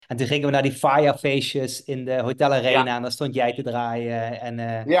En toen gingen we naar die firefeestjes in de Hotel Arena Ja, en daar stond jij te draaien. En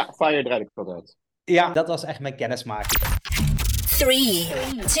ja, Fire draait ik altijd. ja, dat was echt mijn kennismaking. 3,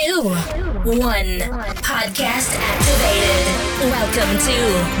 2, 1. Podcast activated. Welcome to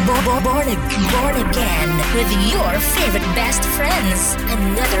Born Again with your favorite best friends.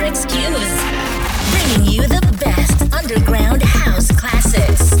 Another excuse. Bringing you the best underground house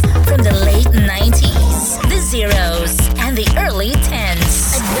classics from the late 90s, the zeros, and the early 10s.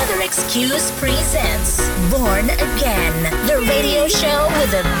 Another Excuse presents Born Again, the radio show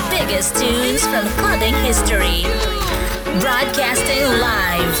with the biggest tunes from clubbing history. Broadcasting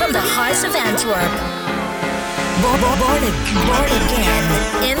live from the hearts of Antwerp. Born Again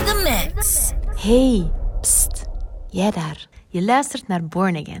in the mix. Hey, pst, jij daar. Je luistert naar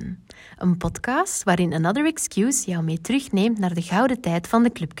Born Again, een podcast waarin Another Excuse jou mee terugneemt naar de gouden tijd van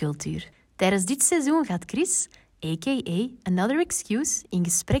de clubcultuur. Tijdens dit seizoen gaat Chris, a.k.a. Another Excuse, in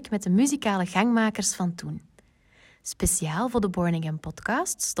gesprek met de muzikale gangmakers van toen. Speciaal voor de Born Again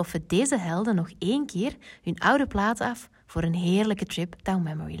podcast stoffen deze helden nog 1 keer hun oude plaat af voor een heerlijke trip down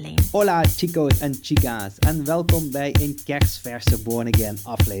memory lane. Hola chicos en chicas en welkom bij een kerstverse Born Again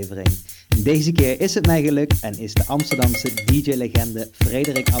aflevering. Deze keer is het mij gelukt en is de Amsterdamse DJ-legende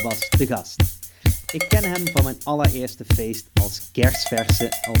Frederik Abas te gast. Ik ken hem van mijn allereerste feest als kerstverse...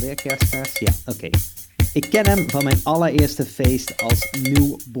 Alweer kerstvers? Ja, oké. Ik ken hem van mijn allereerste feest als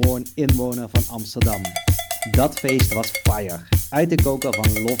newborn inwoner van Amsterdam. Dat feest was fire, uit de koker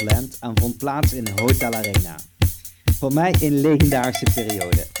van Loveland en vond plaats in Hotel Arena. Voor mij een legendarische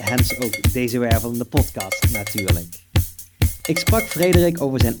periode, hence ook deze wervelende podcast natuurlijk. Ik sprak Frederik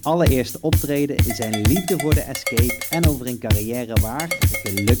over zijn allereerste optreden, zijn liefde voor de escape en over een carrière waar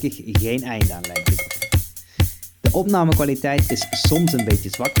gelukkig geen einde aan lijkt te komen. De opnamekwaliteit is soms een beetje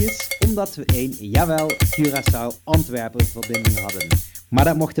zwakjes, omdat we jawel, Curaçao-Antwerpen verbinding hadden. Maar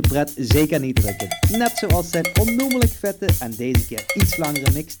dat mocht de pret zeker niet drukken. Net zoals zijn onnoemelijk vette en deze keer iets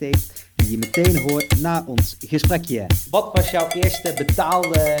langere mixtape die je meteen hoort na ons gesprekje. Wat was jouw eerste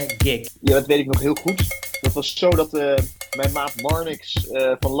betaalde gig? Ja, dat weet ik nog heel goed. Dat was zo dat mijn maat Marnix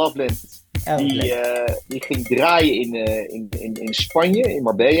van Loveland, die ging draaien in Spanje, in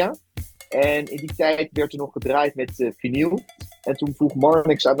Marbella. En in die tijd werd er nog gedraaid met vinyl. En toen vroeg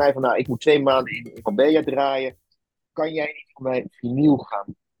Marnix aan mij van, nou, ik moet 2 maanden in Marbella draaien. Kan jij niet voor mij vinyl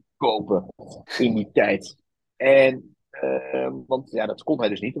gaan kopen in die tijd? En, want ja, dat kon hij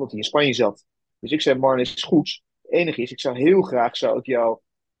dus niet, omdat hij in Spanje zat. Dus ik zei, Marnix, is goed. Het enige is, zou ik jou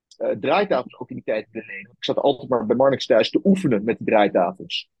draaitafels ook in die tijd willen lenen. Ik zat altijd maar bij Marnix thuis te oefenen met de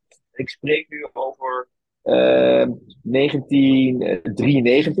draaitafels. Ik spreek nu over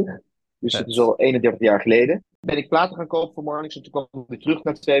 1993. Dus dat is al 31 jaar geleden. Ben ik platen gaan kopen voor Marnix en toen kwam ik weer terug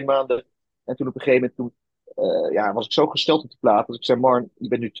na 2 maanden. En toen op een gegeven moment was ik zo gesteld op de plaat. Dus ik zei, Marn, je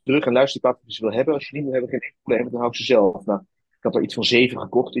bent nu terug en luister die plaat die je wil hebben. Als je niet wil hebben, geen enkel probleem, dan hou ik ze zelf. Nou, ik had er iets van 7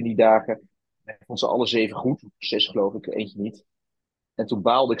 gekocht in die dagen. En ik vond ze alle 7 goed. 6 geloof ik, eentje niet. En toen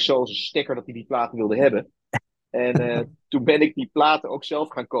baalde ik zo als een stekker dat hij die platen wilde hebben. En toen ben ik die platen ook zelf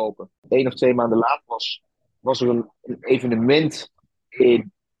gaan kopen. 1 of 2 maanden later was er een evenement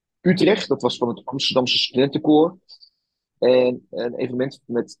in Utrecht. Dat was van het Amsterdamse studentenkoor. En een evenement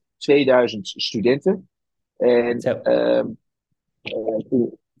met 2000 studenten. En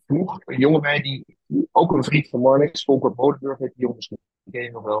toen vroeg een jongen mij, die ook een vriend van Marnix, Volker Bodenburg heet die jongen, misschien ken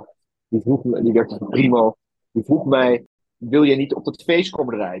je nog wel. Die werkte voor Primo. Die vroeg mij, wil jij niet op dat feest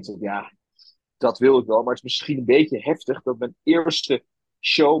komen draaien? Ik zei, ja, dat wil ik wel, maar het is misschien een beetje heftig dat mijn eerste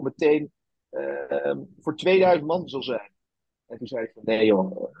show meteen voor 2000 man zal zijn. En toen zei ik van, nee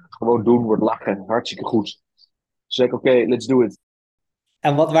joh, gewoon doen, wordt lachen, hartstikke goed. Toen zei ik, oké, let's do it.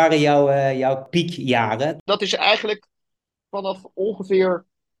 En wat waren jouw piekjaren? Dat is eigenlijk vanaf ongeveer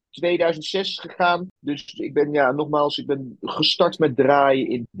 2006 gegaan. Dus ik ben gestart met draaien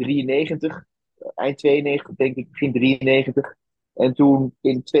in 93. Eind 92 denk ik, begin 93. En toen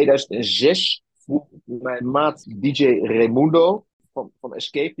in 2006 vroeg mijn maat DJ Raimundo van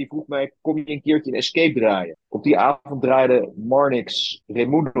Escape, die vroeg mij, kom je een keertje in Escape draaien? Op die avond draaiden Marnix,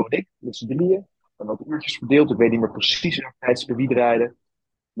 Raimundo en ik met z'n drieën. En ook uurtjes verdeeld, ik weet niet meer precies in tijdens wie draaide.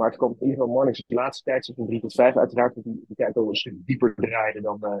 Maar het kwam in ieder geval Marnix de laatste tijd, van 3 tot 5 uiteraard, dat die tijd al een stuk dieper draaide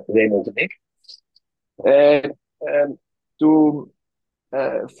dan Raymond en ik. En toen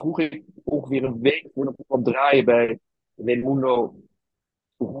vroeg ik ongeveer een week voordat ik kwam draaien bij Raimundo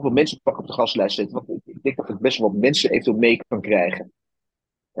hoeveel mensen ik op de gastlijst zetten. Want ik denk dat ik best wel wat mensen eventueel mee kan krijgen.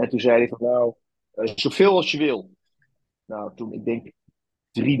 En toen zei hij van nou, zoveel als je wil. Nou, toen ik denk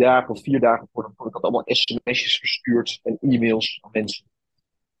 3 dagen of 4 dagen voor ik had allemaal sms'jes verstuurd en e-mails aan mensen.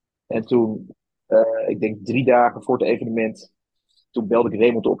 En toen, ik denk 3 dagen voor het evenement, toen belde ik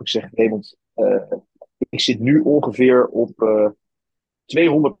Raymond op. Ik zeg, Raymond, ik zit nu ongeveer op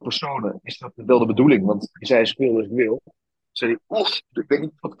 200 personen. Is dat wel de bedoeling? Want hij zei zoveel als ik wil. Zei hij, ik weet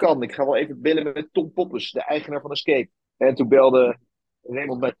niet wat kan. Ik ga wel even bellen met Tom Poppes, de eigenaar van Escape. En toen belde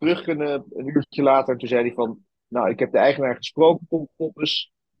Raymond mij terug een uurtje later. En toen zei hij van, nou, ik heb de eigenaar gesproken, Tom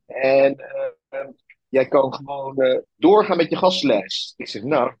Poppes. En jij kan gewoon doorgaan met je gastenlijst. Ik zeg,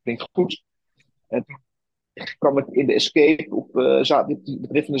 nou, dat klinkt goed. En toen kwam ik in de Escape op de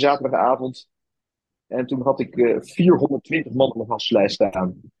betreffende zaterdagavond. En toen had ik 420 man op mijn gastenlijst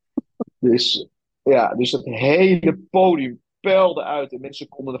staan. Dus ja, dus het hele podium peilde uit. En mensen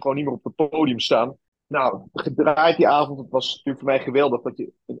konden er gewoon niet meer op het podium staan. Nou, gedraaid die avond. Het was natuurlijk voor mij geweldig dat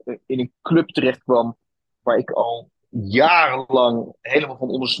je in een club terecht kwam. Waar ik al jarenlang helemaal van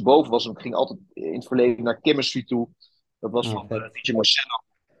ondersteboven was. En ik ging altijd in het verleden naar Chemistry toe. Dat was van DJ Marcello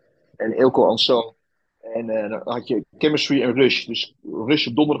en Eelco Anso. En dan had je Chemistry en Rush. Dus Rush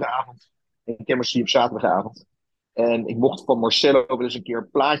op donderdagavond en Chemistry op zaterdagavond. En ik mocht van Marcello wel eens een keer een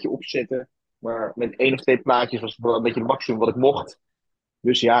plaatje opzetten. Maar met 1 of 2 plaatjes was het wel een beetje het maximum wat ik mocht.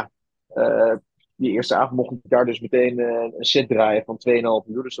 Dus ja, die eerste avond mocht ik daar dus meteen een set draaien van 2,5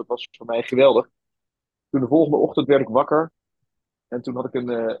 uur. Dus dat was voor mij geweldig. Toen de volgende ochtend werd ik wakker. En toen had ik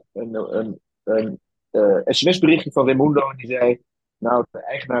een sms-berichtje van Raimundo. En die zei, nou, de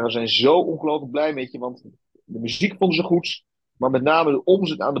eigenaren zijn zo ongelooflijk blij met je. Want de muziek vonden ze goed. Maar met name de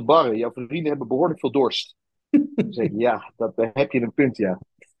omzet aan de barren. Jouw vrienden hebben behoorlijk veel dorst. Toen zei ik, ja, daar heb je een punt, ja.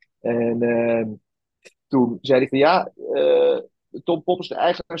 En toen zei hij van, ja, Tom Poppes, de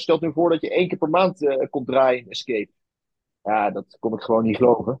eigenaar, stelt nu voor dat je 1 keer per maand komt draaien in Escape. Ja, dat kon ik gewoon niet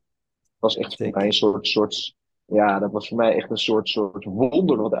geloven. Dat was echt voor mij een soort ja, dat was voor mij echt een soort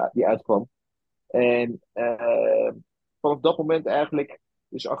wonder wat die uitkwam. En vanaf dat moment eigenlijk,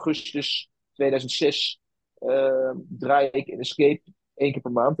 dus augustus 2006, draai ik in Escape 1 keer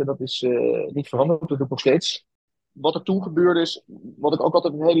per maand. En dat is niet veranderd, dat doe ik nog steeds. Wat er toen gebeurde is, wat ik ook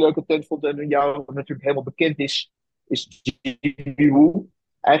altijd een hele leuke tent vond en jou natuurlijk helemaal bekend is Jimmy Woo.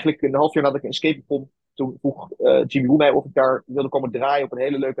 Eigenlijk een half jaar nadat ik in Escape begon, toen vroeg Jimmy Woo mij of ik daar wilde komen draaien op een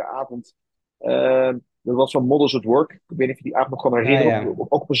hele leuke avond. Dat was van Models at Work. Ik weet niet of je die avond nog kan herinneren,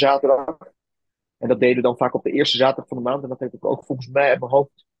 ook op een zaterdag. En dat deden we dan vaak op de eerste zaterdag van de maand. En dat heb ik ook volgens mij uit mijn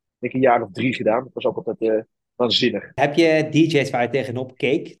hoofd een jaar of 3 gedaan. Dat was ook altijd waanzinnig. Heb je DJ's waar je tegenop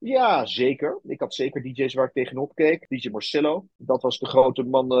keek? Ja, zeker. Ik had zeker DJ's waar ik tegenop keek. DJ Marcello. Dat was de grote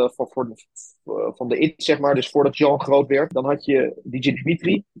man van de IT, zeg maar. Dus voordat Jan groot werd. Dan had je DJ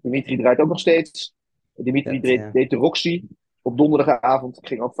Dimitri. Dimitri draait ook nog steeds. Dimitri deed de Roxy op donderdagavond. Ik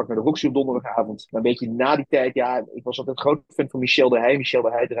ging ook vaak naar de Roxy op donderdagavond. Maar een beetje na die tijd, ja, ik was altijd een groot fan van Michel de Heij. Michel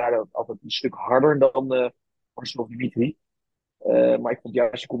de Heij draaide altijd een stuk harder dan Marcel of Dimitri. Maar ik vond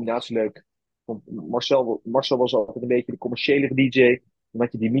juist die combinatie leuk. Marcel was altijd een beetje de commerciële DJ. Dan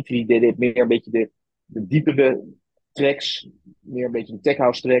had je Dimitri, die deed meer een beetje de diepere tracks. Meer een beetje de tech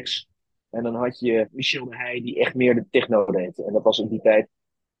house tracks. En dan had je Michel de Heij, die echt meer de techno deed. En dat was in die tijd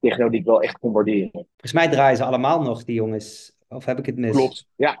techno die ik wel echt kon waarderen. Volgens mij draaien ze allemaal nog, die jongens. Of heb ik het mis? Klopt,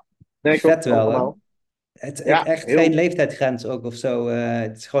 ja. Nee, vet wel, allemaal. Het echt heel... geen leeftijdsgrens ook of zo.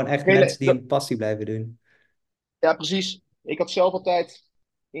 Het is gewoon echt mensen die een passie blijven doen. Ja, precies. Ik had zelf altijd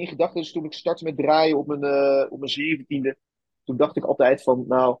in gedachten, dus toen ik startte met draaien op mijn 17e, toen dacht ik altijd van,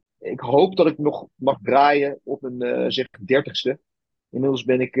 nou, ik hoop dat ik nog mag draaien op mijn 30ste. Inmiddels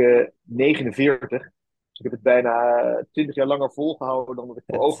ben ik 49. Dus ik heb het bijna 20 jaar langer volgehouden dan wat ik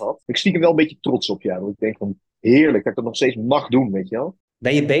voor ogen had. Ik stiekem wel een beetje trots op, ja. Want ik denk van, heerlijk dat ik dat nog steeds mag doen, weet je wel.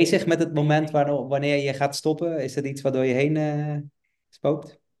 Ben je bezig met het moment wanneer je gaat stoppen? Is dat iets waardoor je heen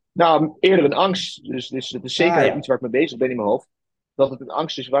spookt? Nou, eerder een angst. Dus het is zeker iets waar ik mee bezig ben in mijn hoofd. Dat het een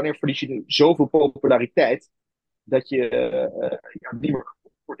angst is, wanneer verlies je zoveel populariteit, dat je niet meer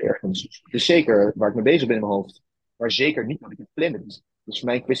wordt ergens. Dus het is zeker waar ik mee bezig ben in mijn hoofd. Maar zeker niet dat ik het plannen. Het is voor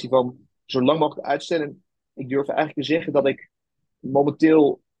mij een kwestie van zo lang mogelijk uitstellen. Ik durf eigenlijk te zeggen dat ik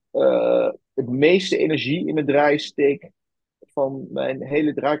momenteel het meeste energie in mijn draaien steek van mijn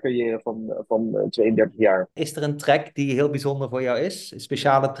hele draaicarrière van 32 jaar. Is er een track die heel bijzonder voor jou is? Een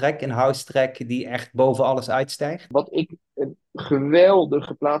speciale track, een house track die echt boven alles uitstijgt? Wat ik een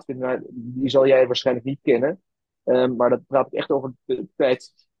geweldige plaat vind, nou, die zal jij waarschijnlijk niet kennen. Maar dat praat ik echt over de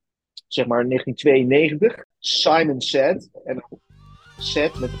tijd, zeg maar 1992. Simon Said. En dan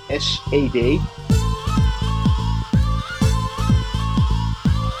Said met S-E-D.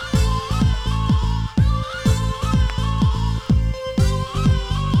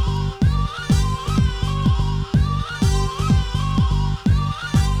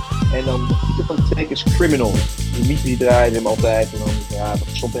 En dan de titel van de track is Criminal. Dimitri draaide hem altijd. En dan, ja, dat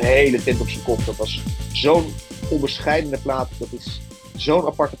stond de hele tent op zijn kop. Dat was zo'n onbescheidene plaat. Dat is zo'n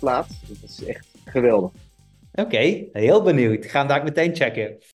aparte plaat. Dat is echt geweldig. Oké, heel benieuwd. Gaan we daar meteen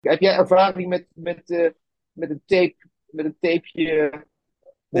checken. Heb jij ervaring met een tapeje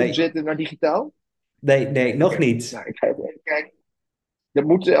omzetten naar digitaal? Nee, nog niet. Nou, ik ga even kijken.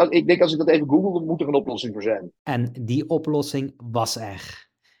 Ik denk als ik dat even google, dan moet er een oplossing voor zijn. En die oplossing was er.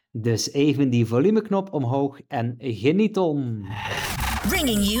 Dus even die volumeknop omhoog en geniet.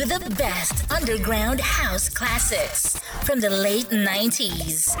 Bringing you the best underground house classics from the late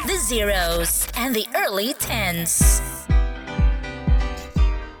 90s, the zeros, and the early 10s.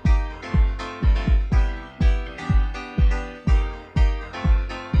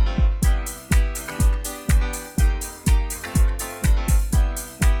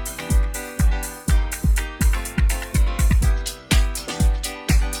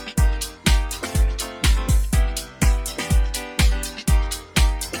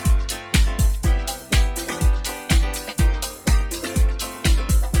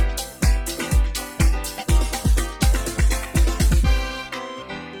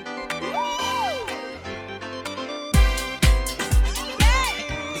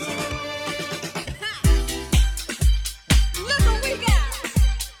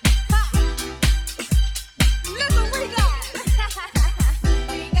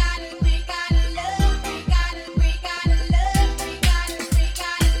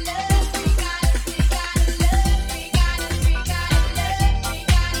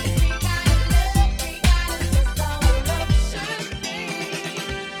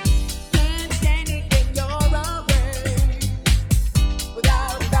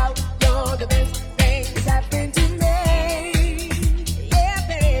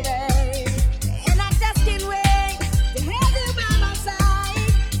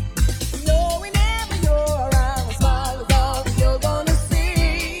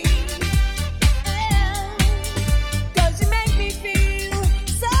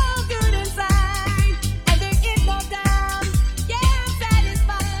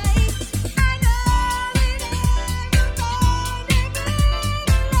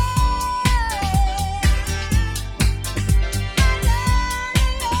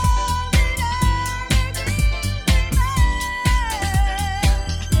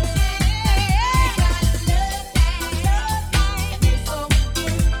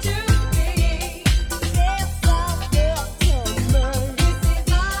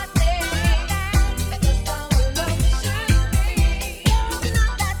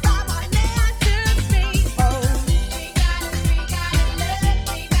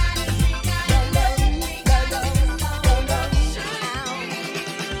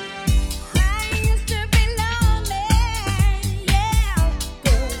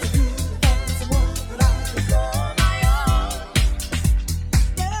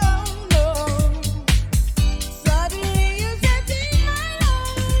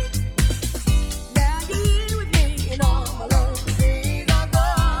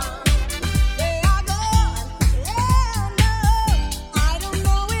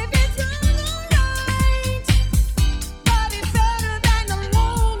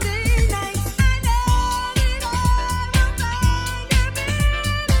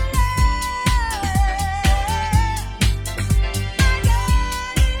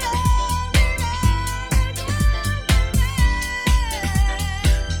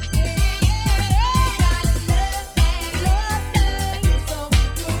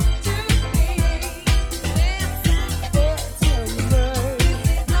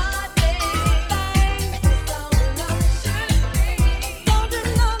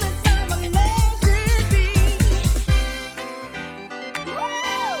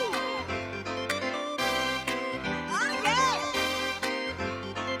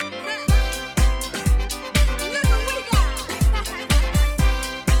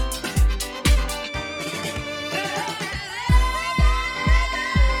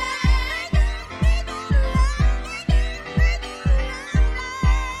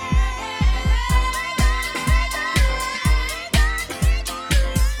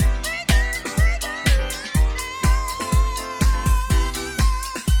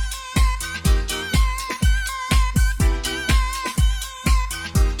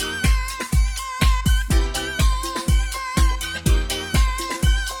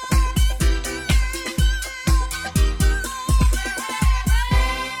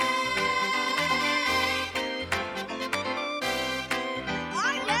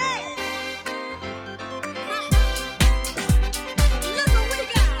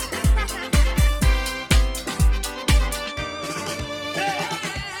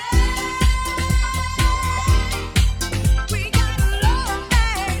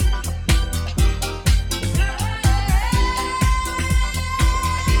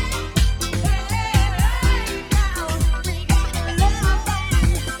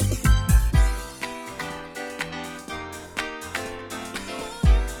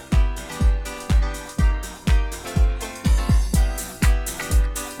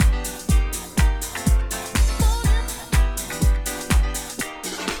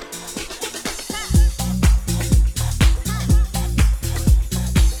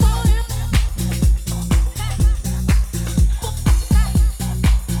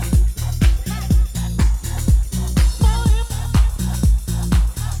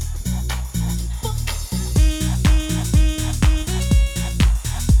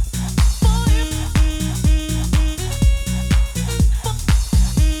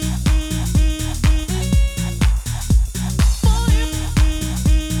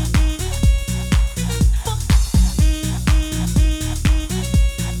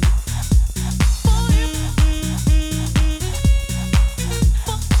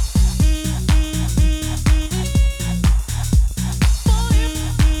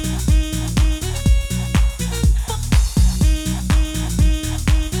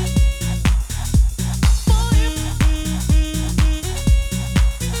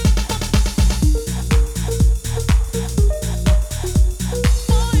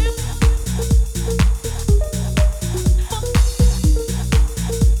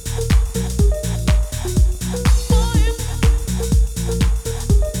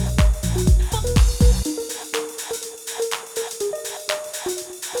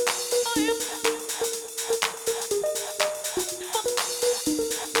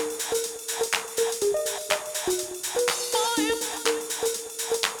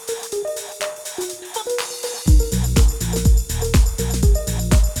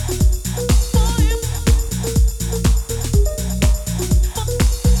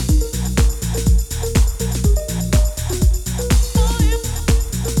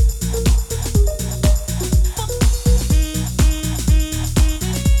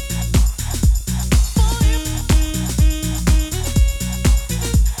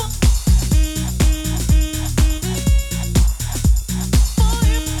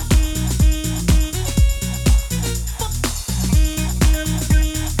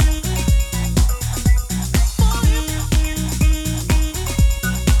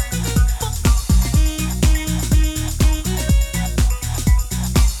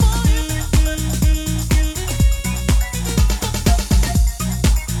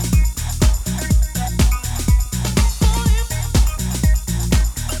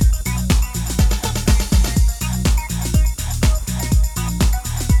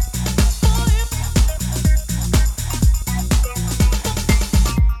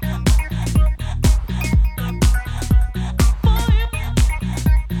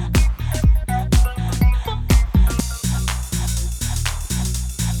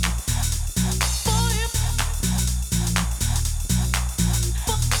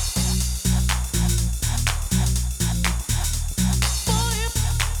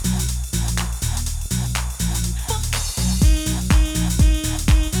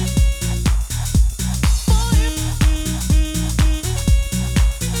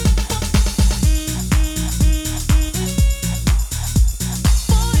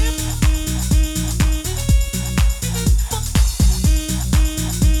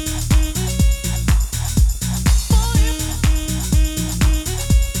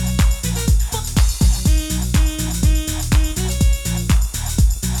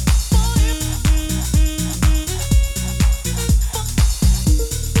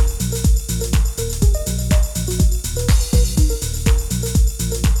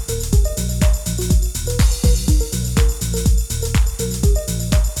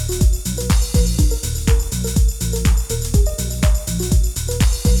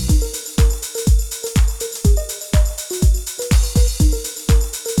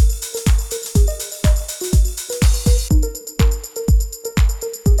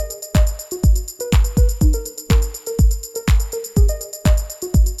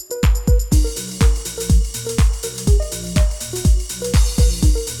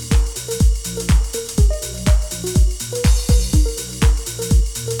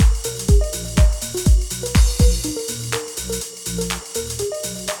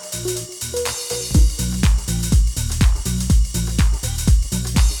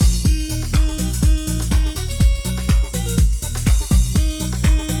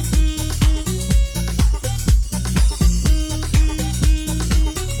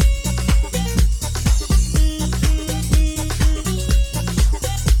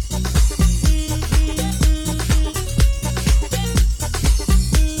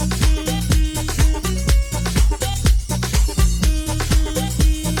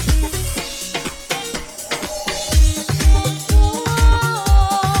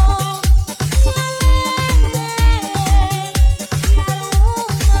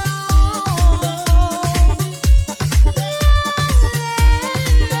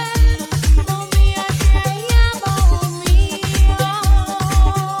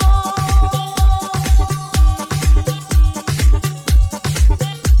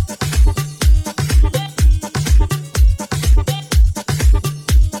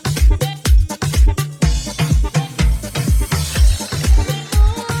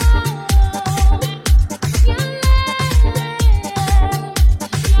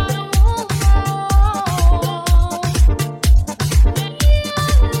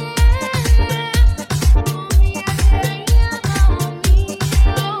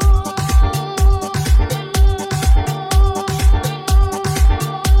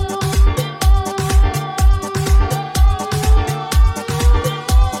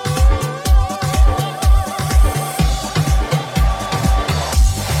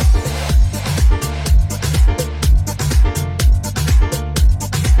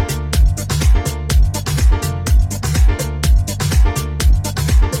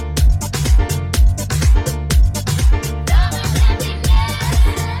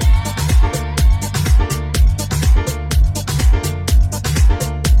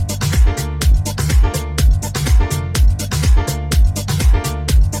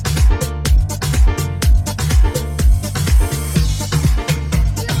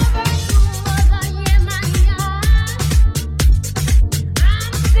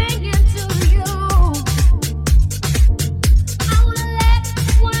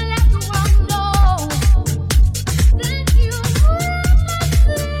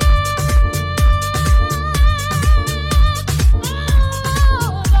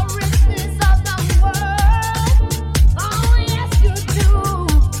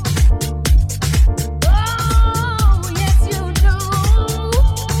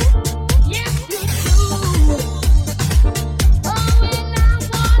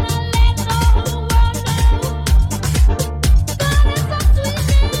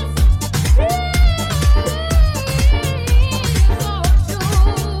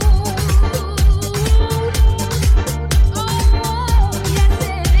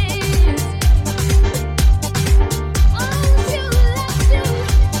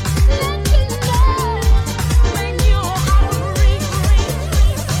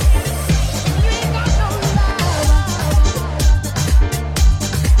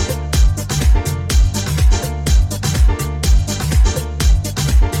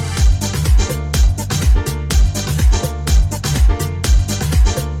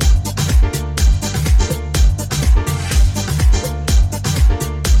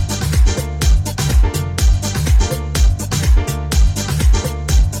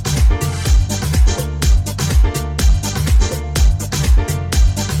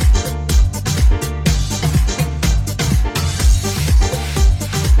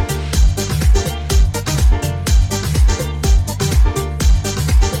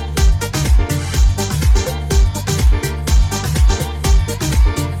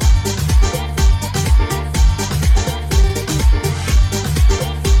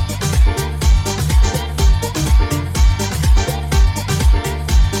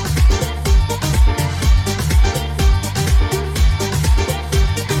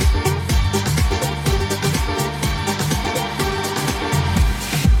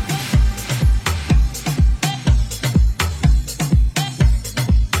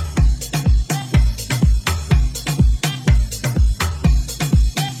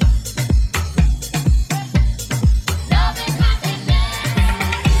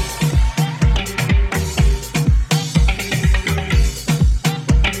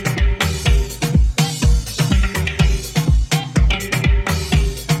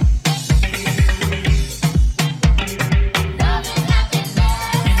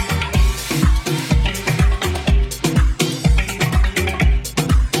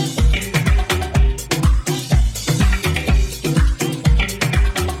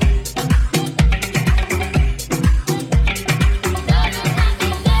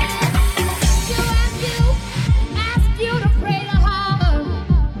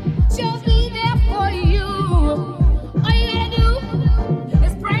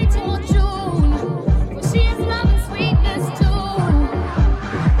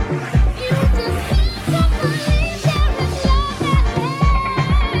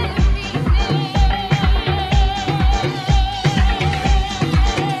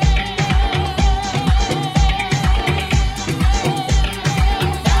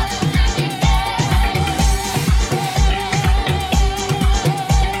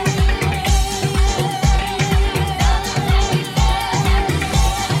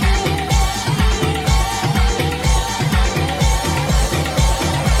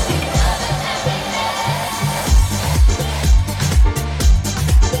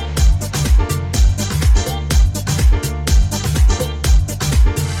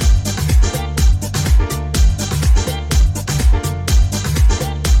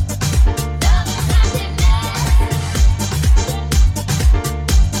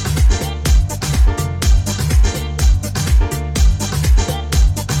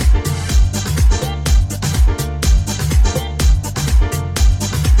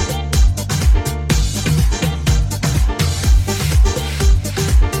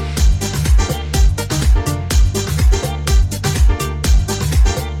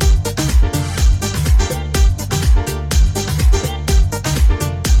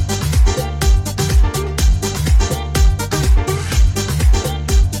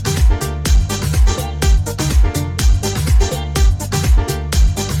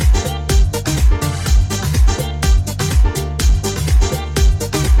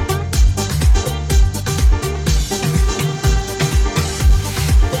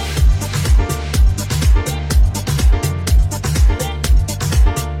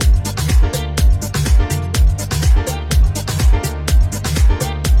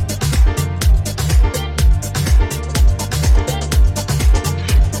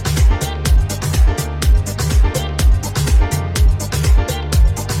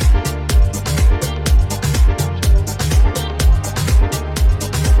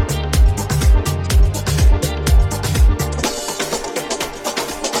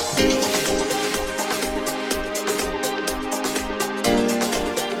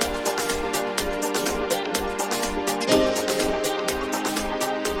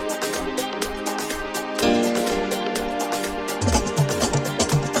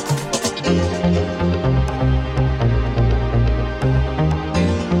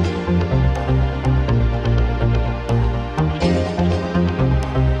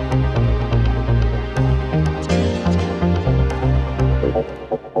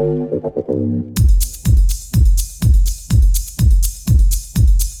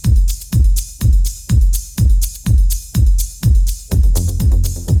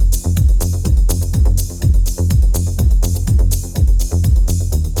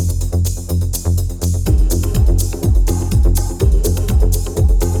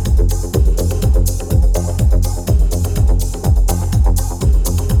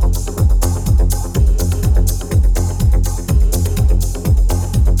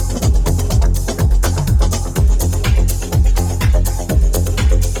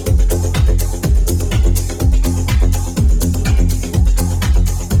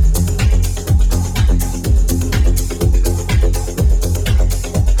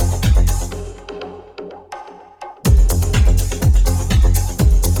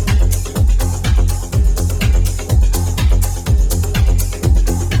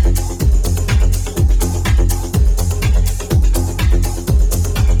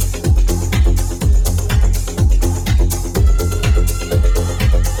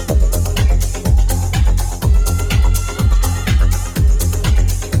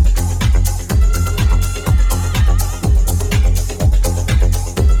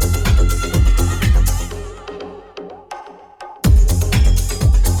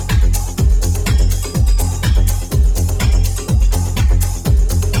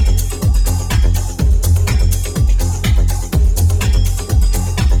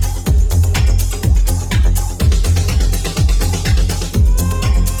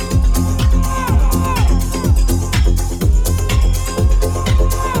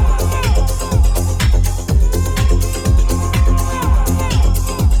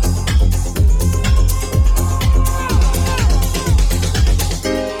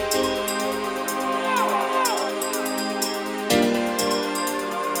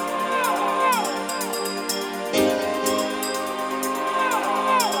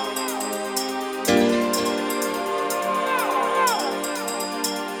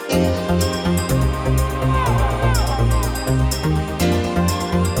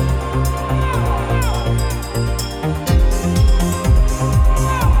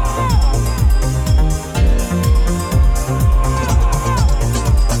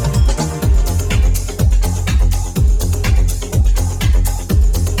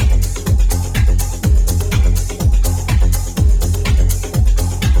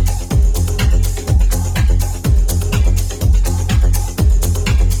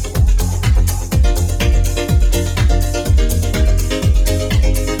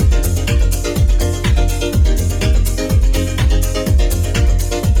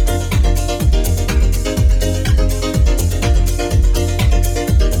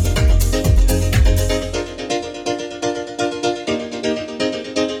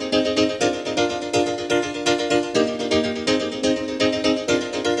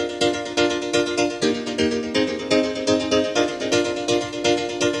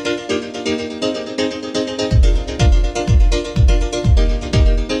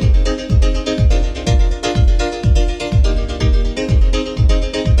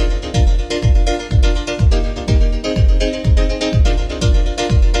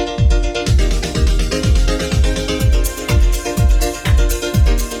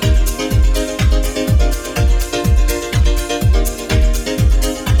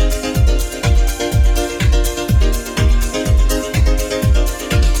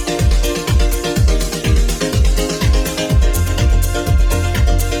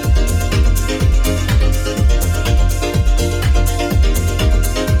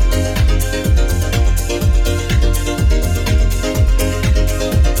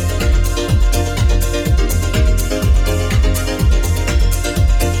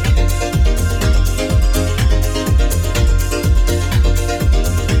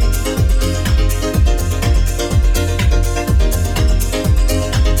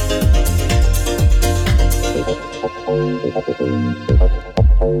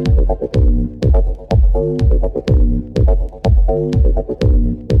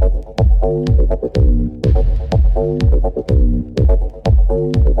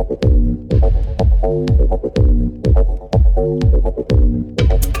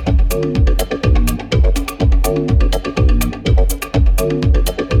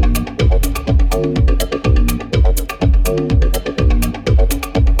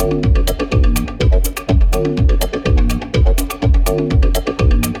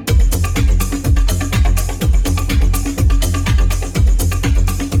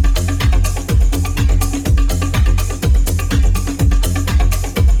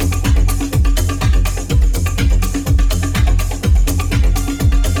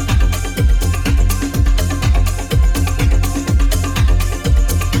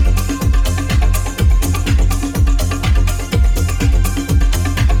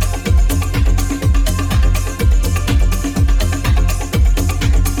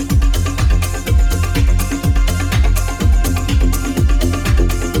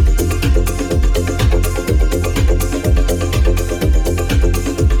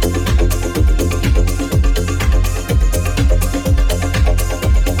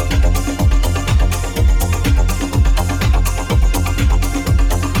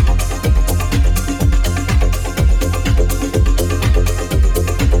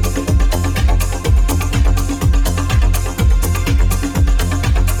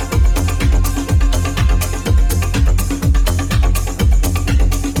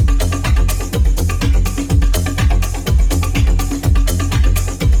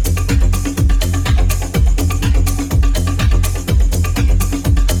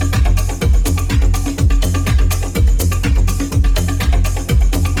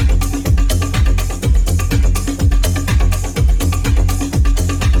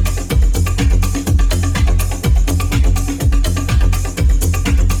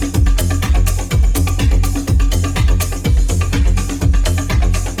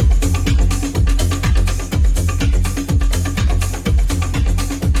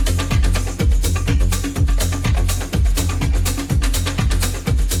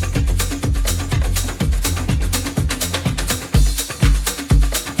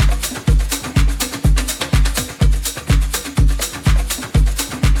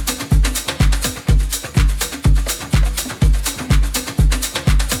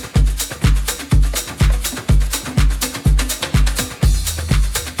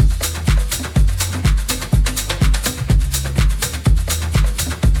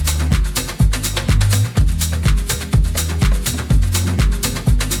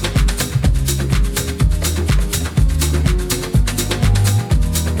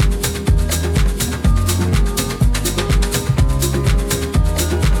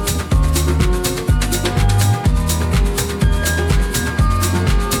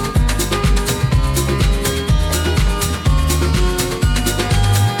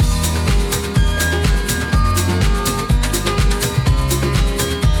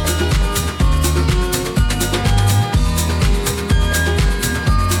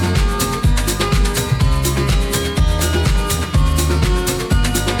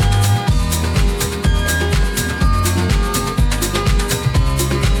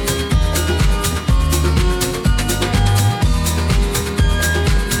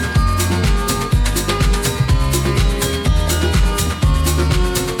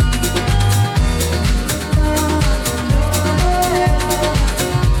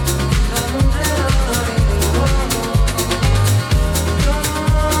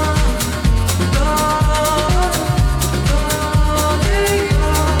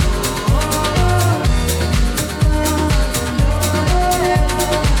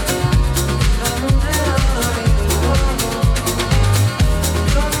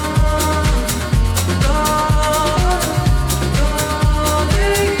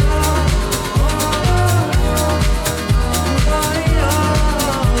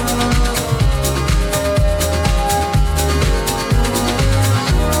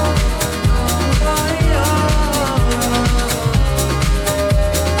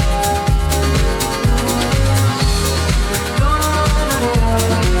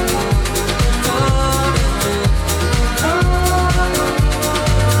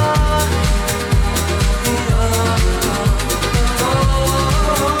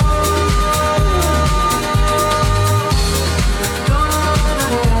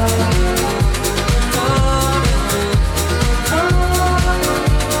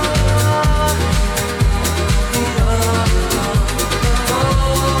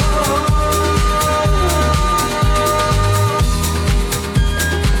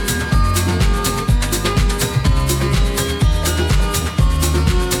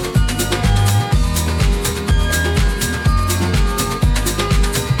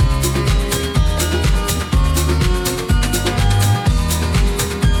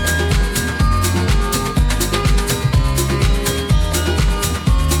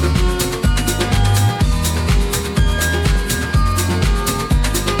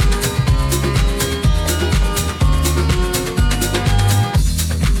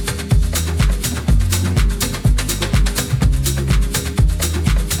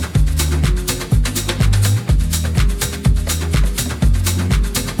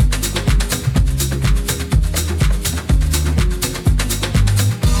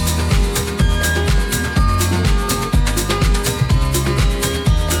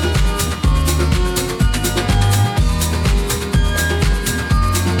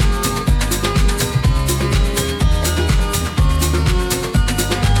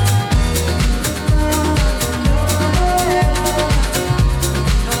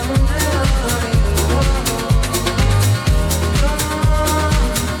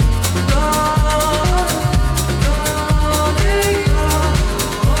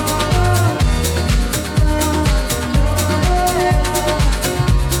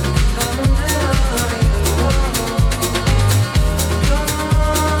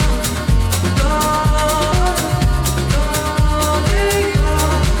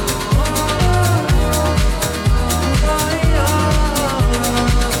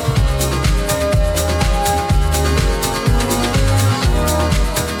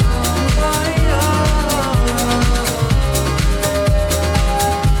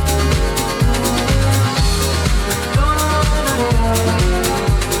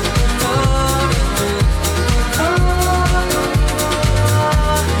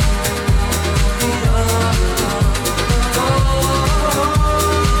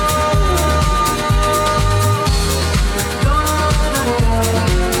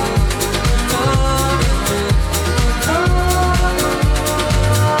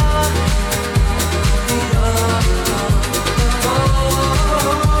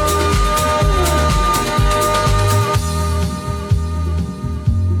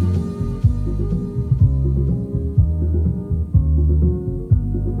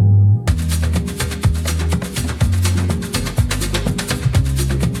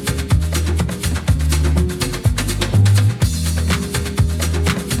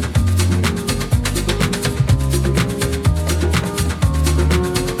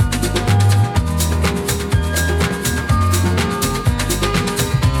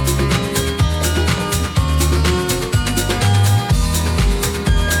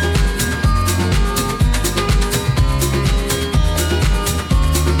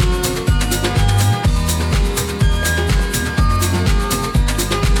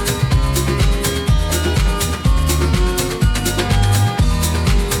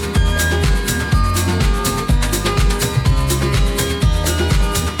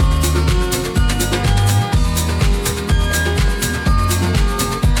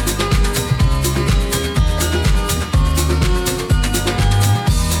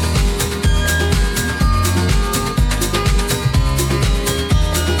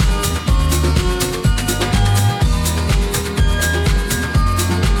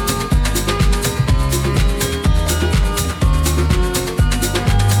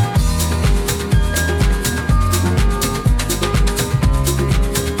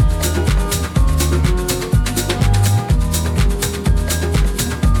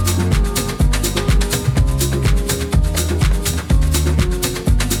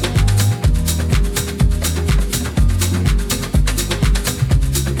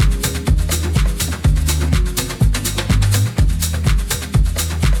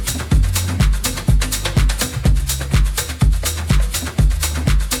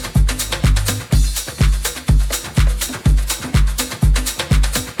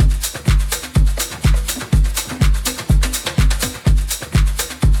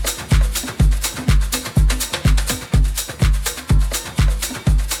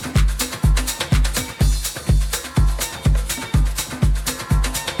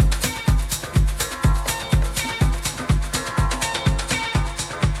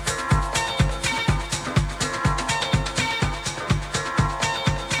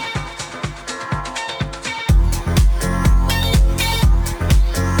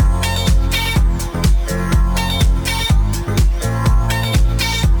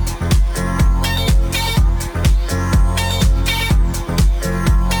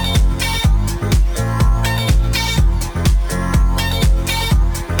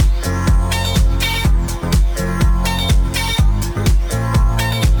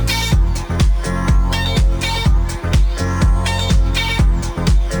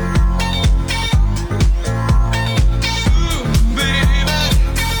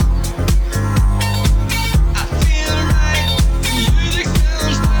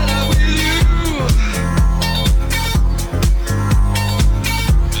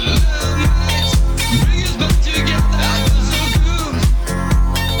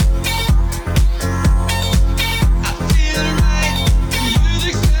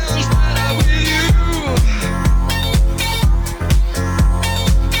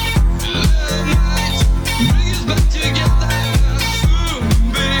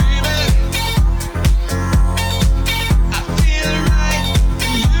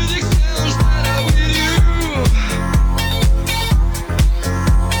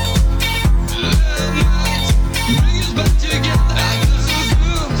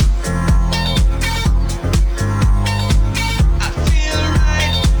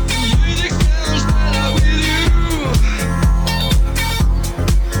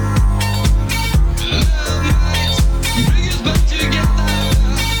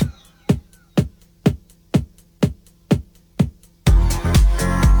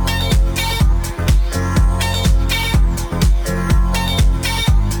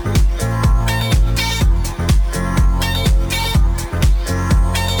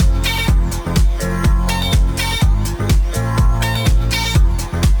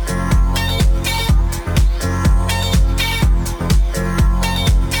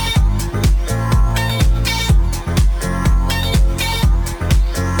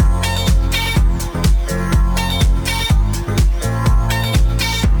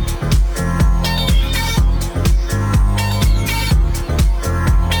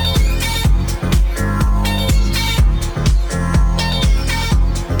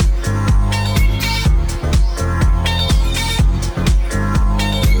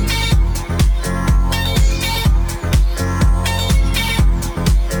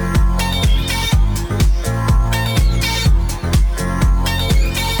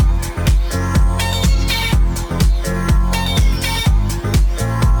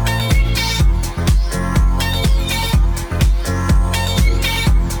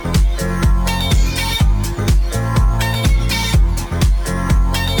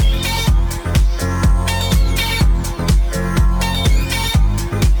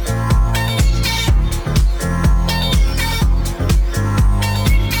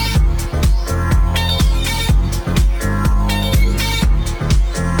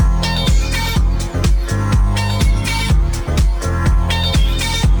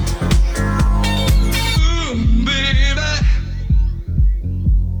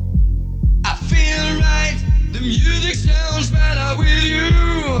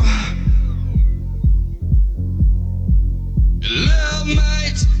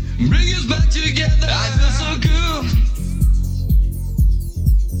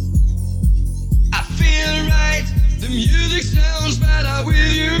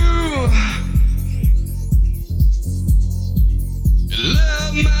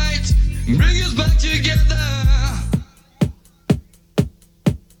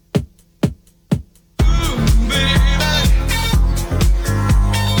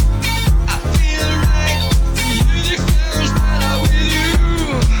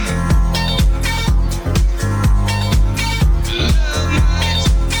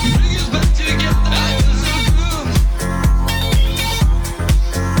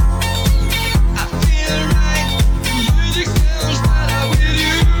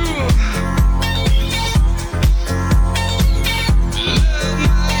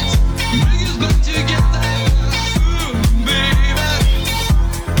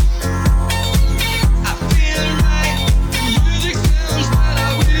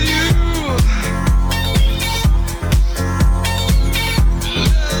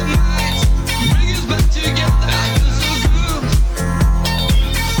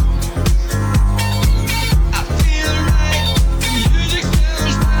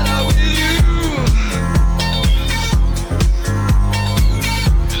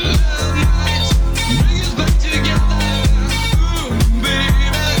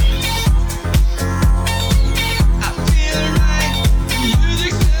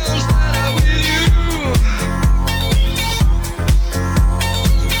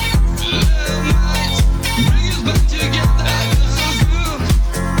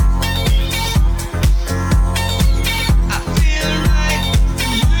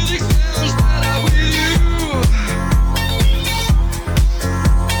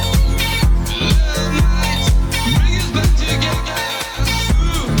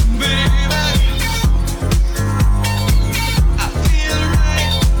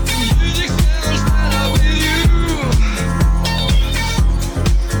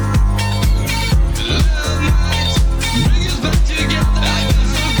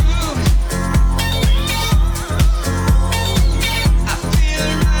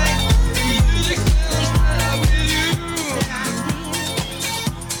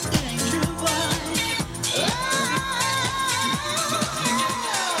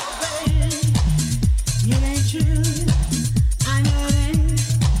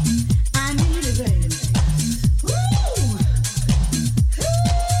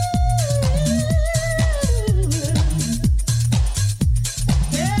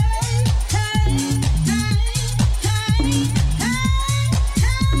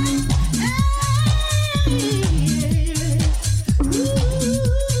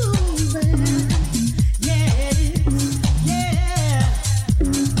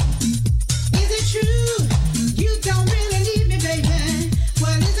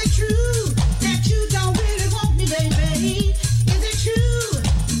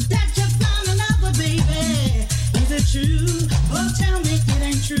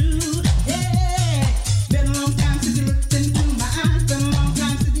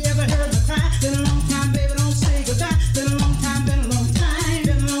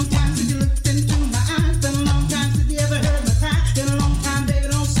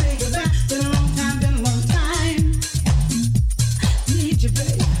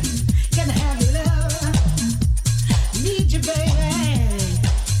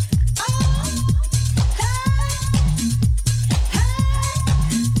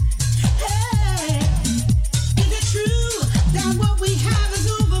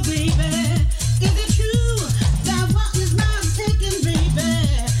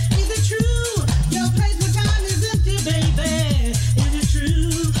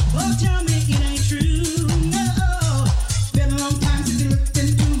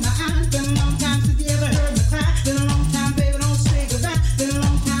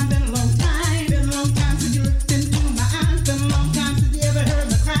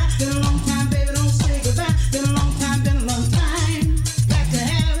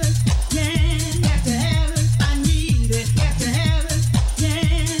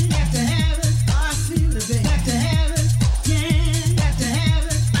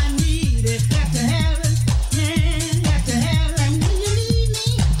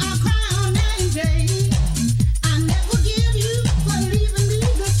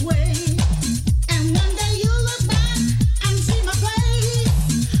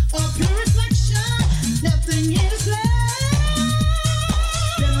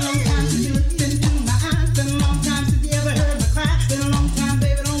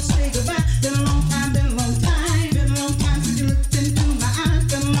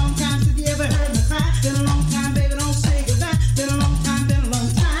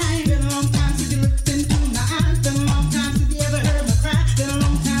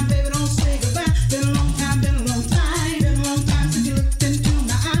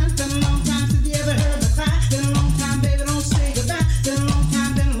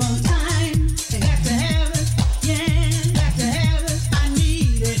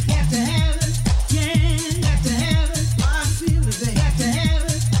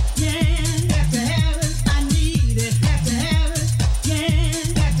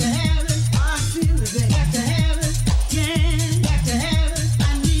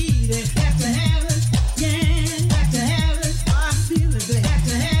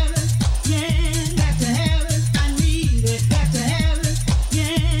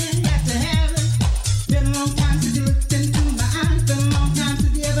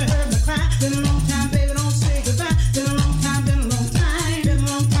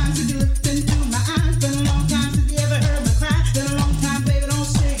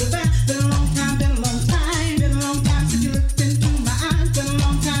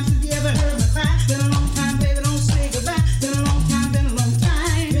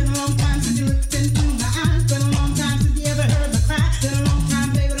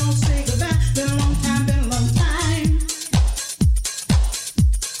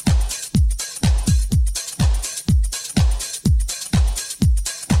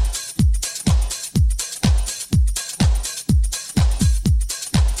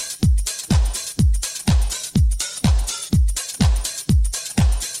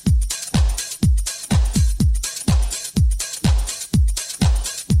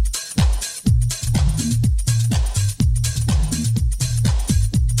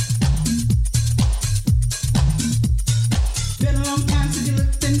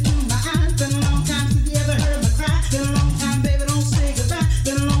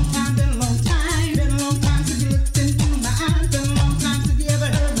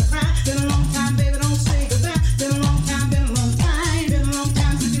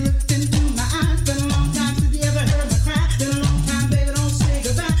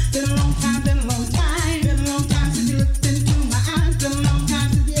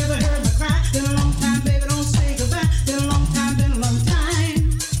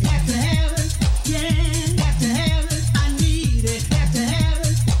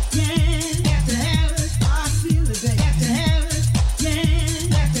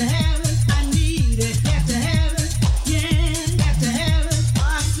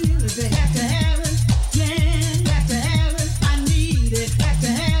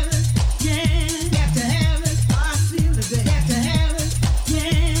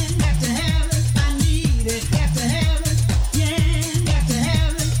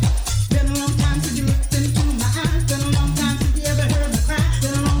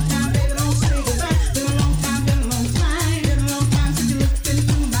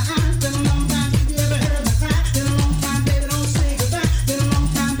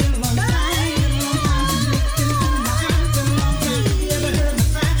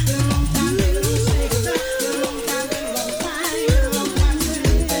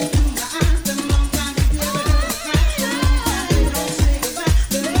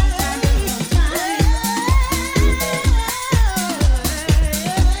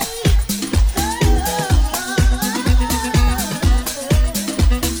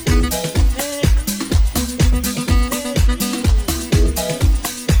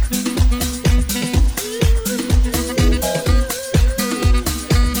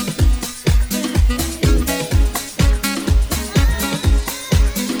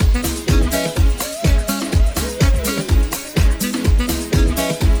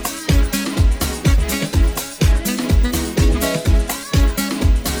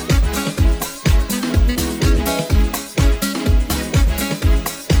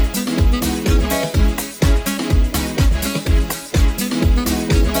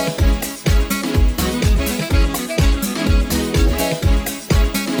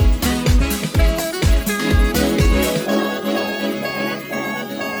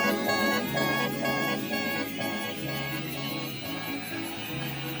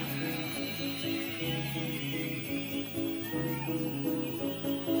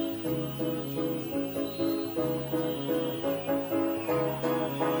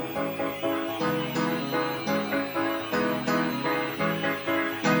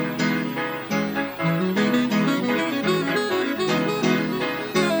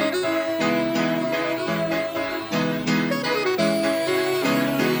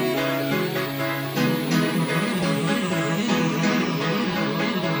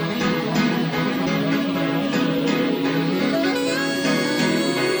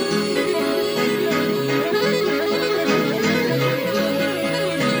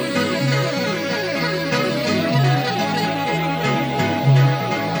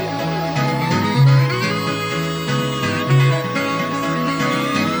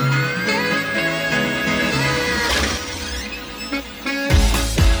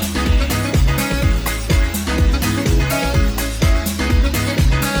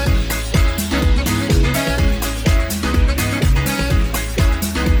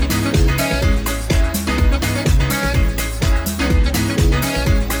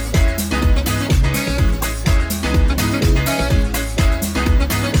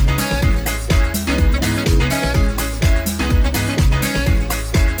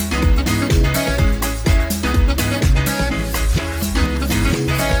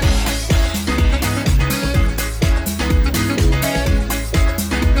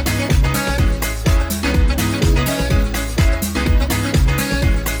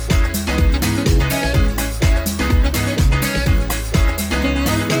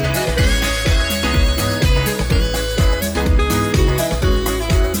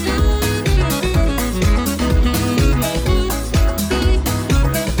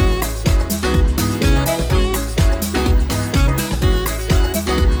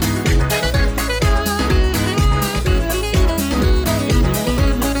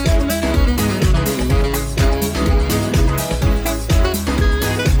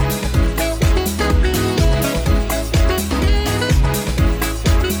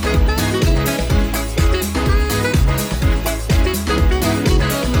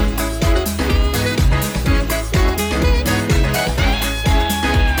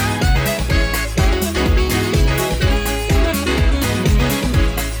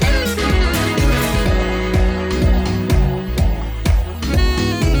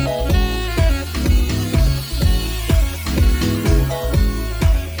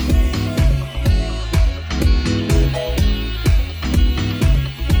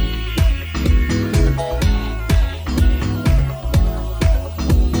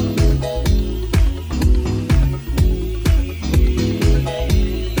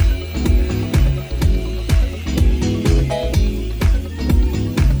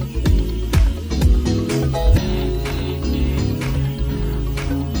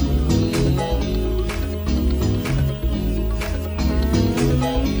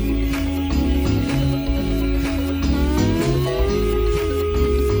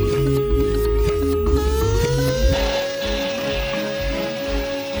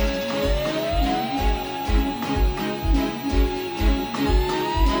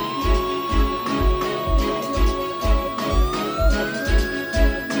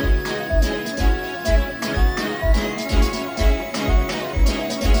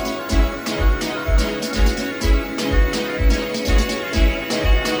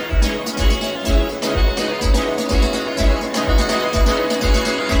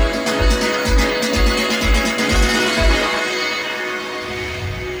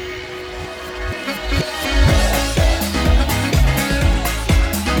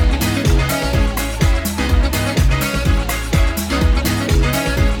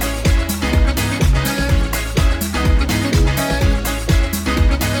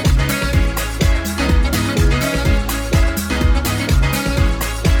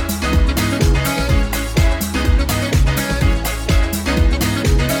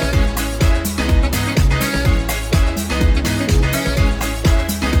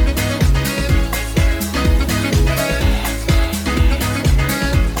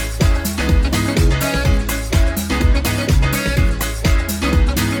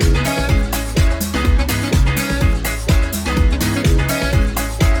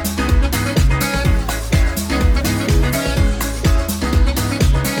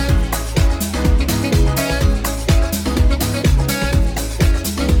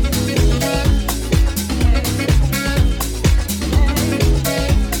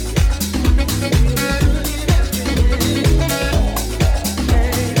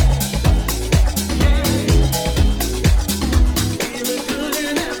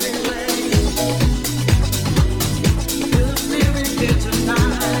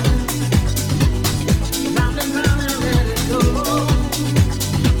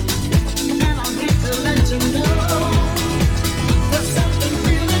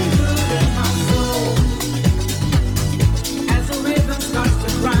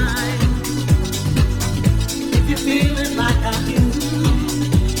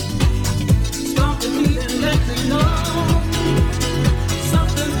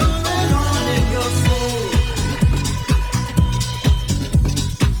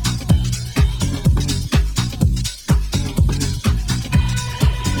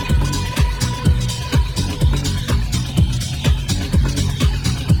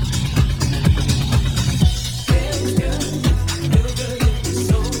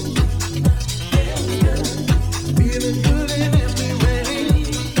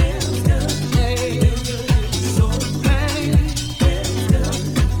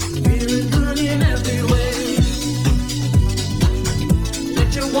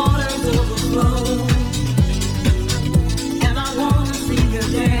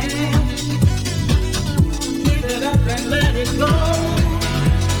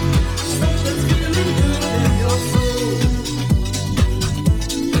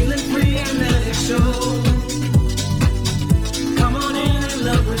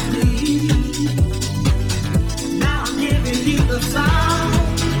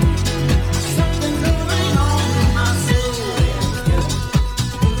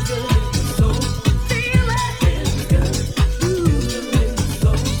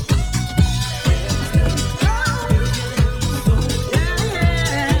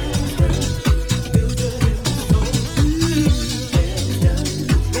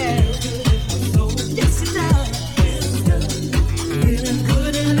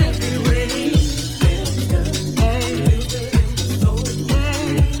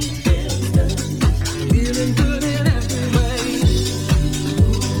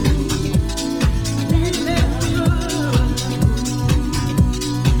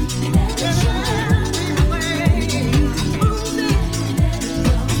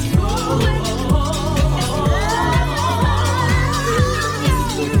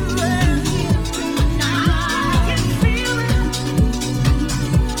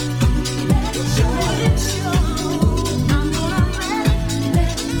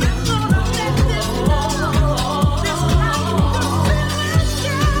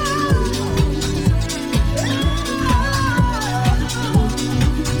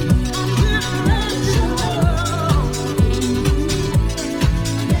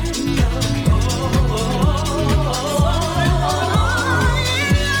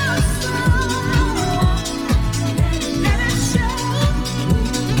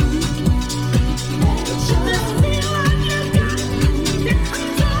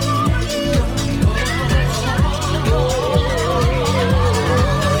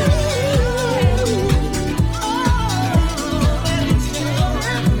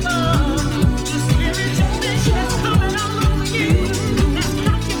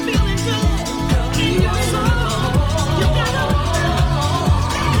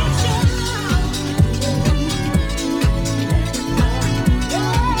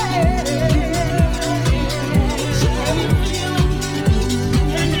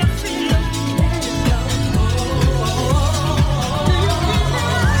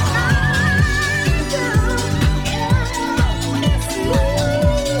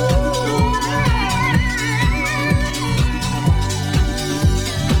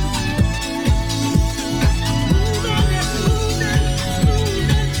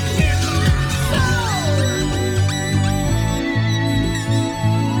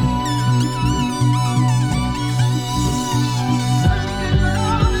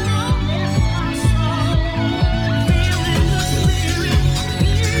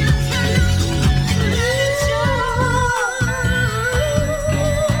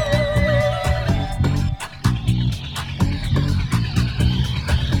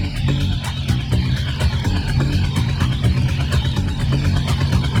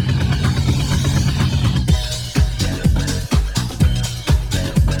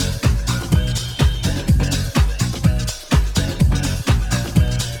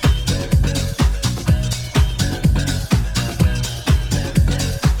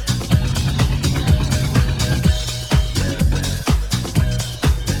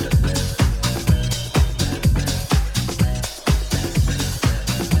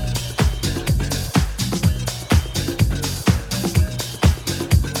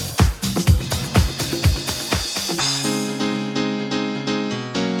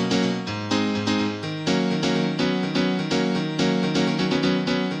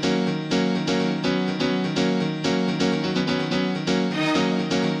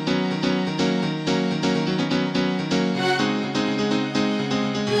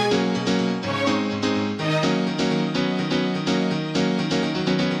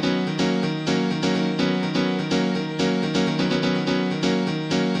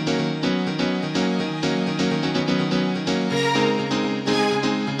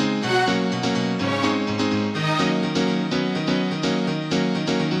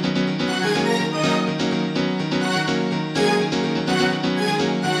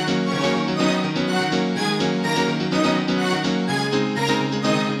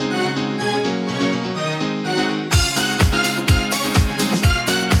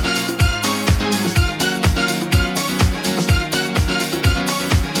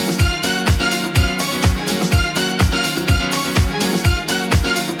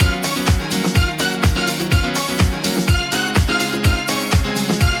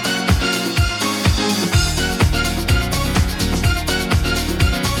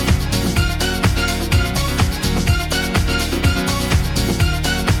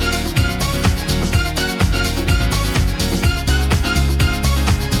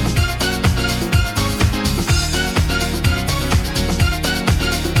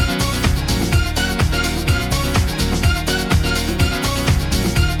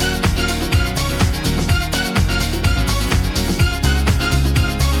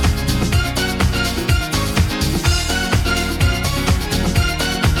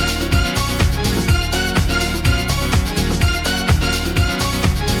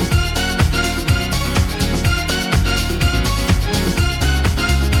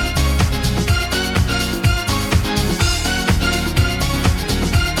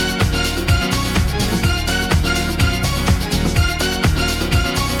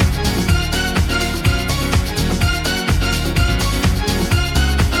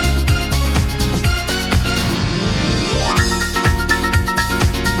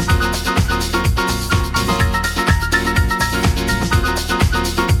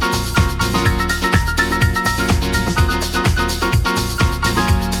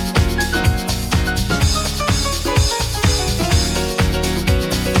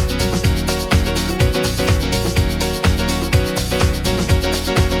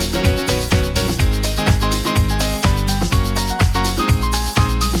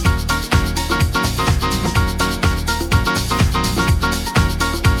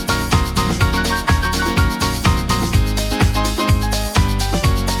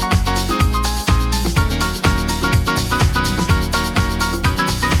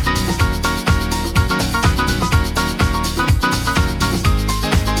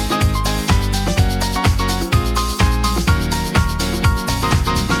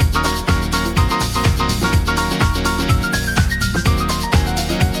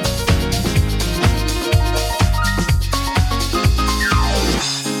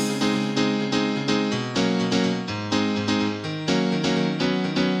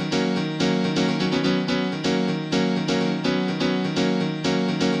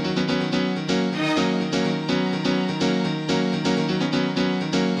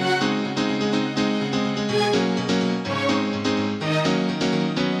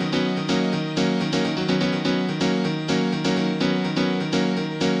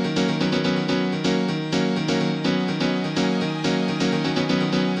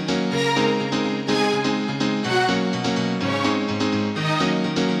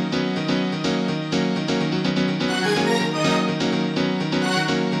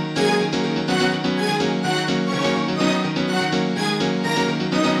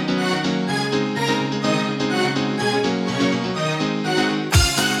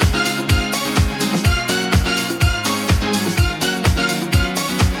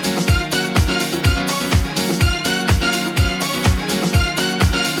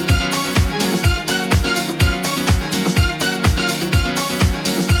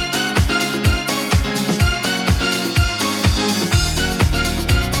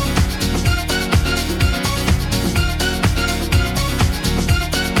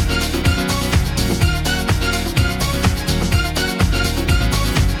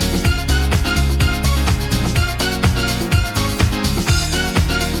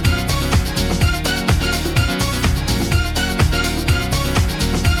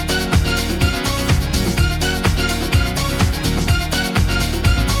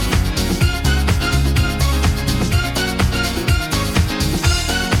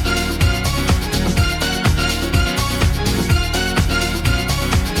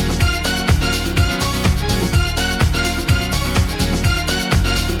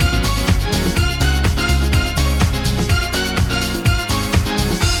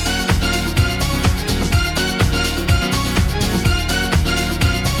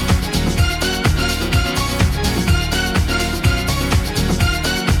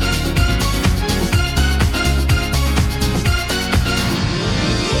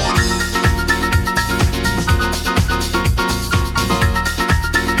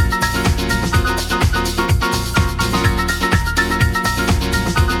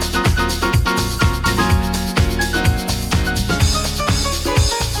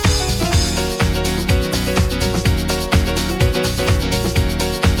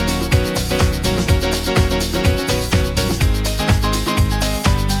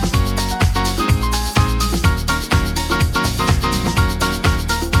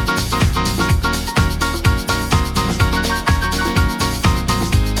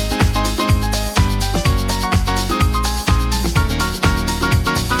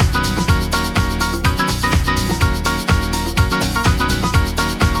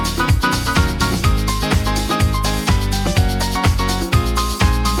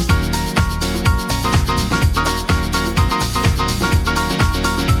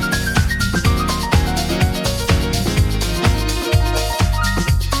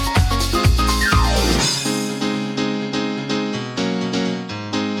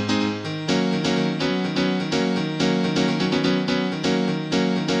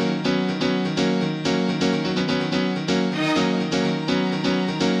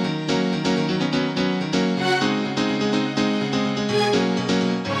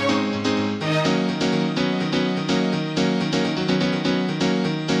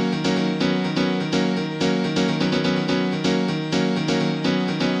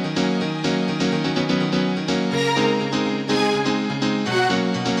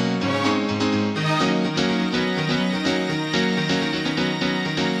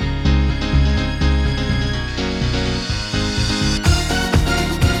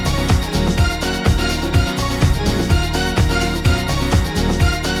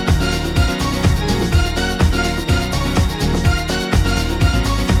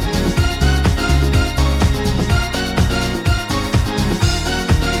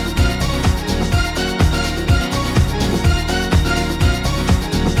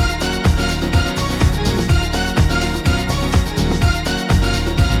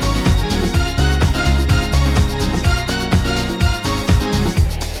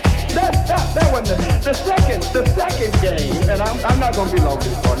 going to be long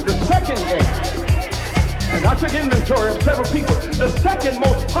this morning. The second game, and I took inventory of several people, the second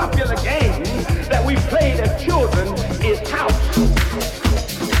most popular game that we played as children is house.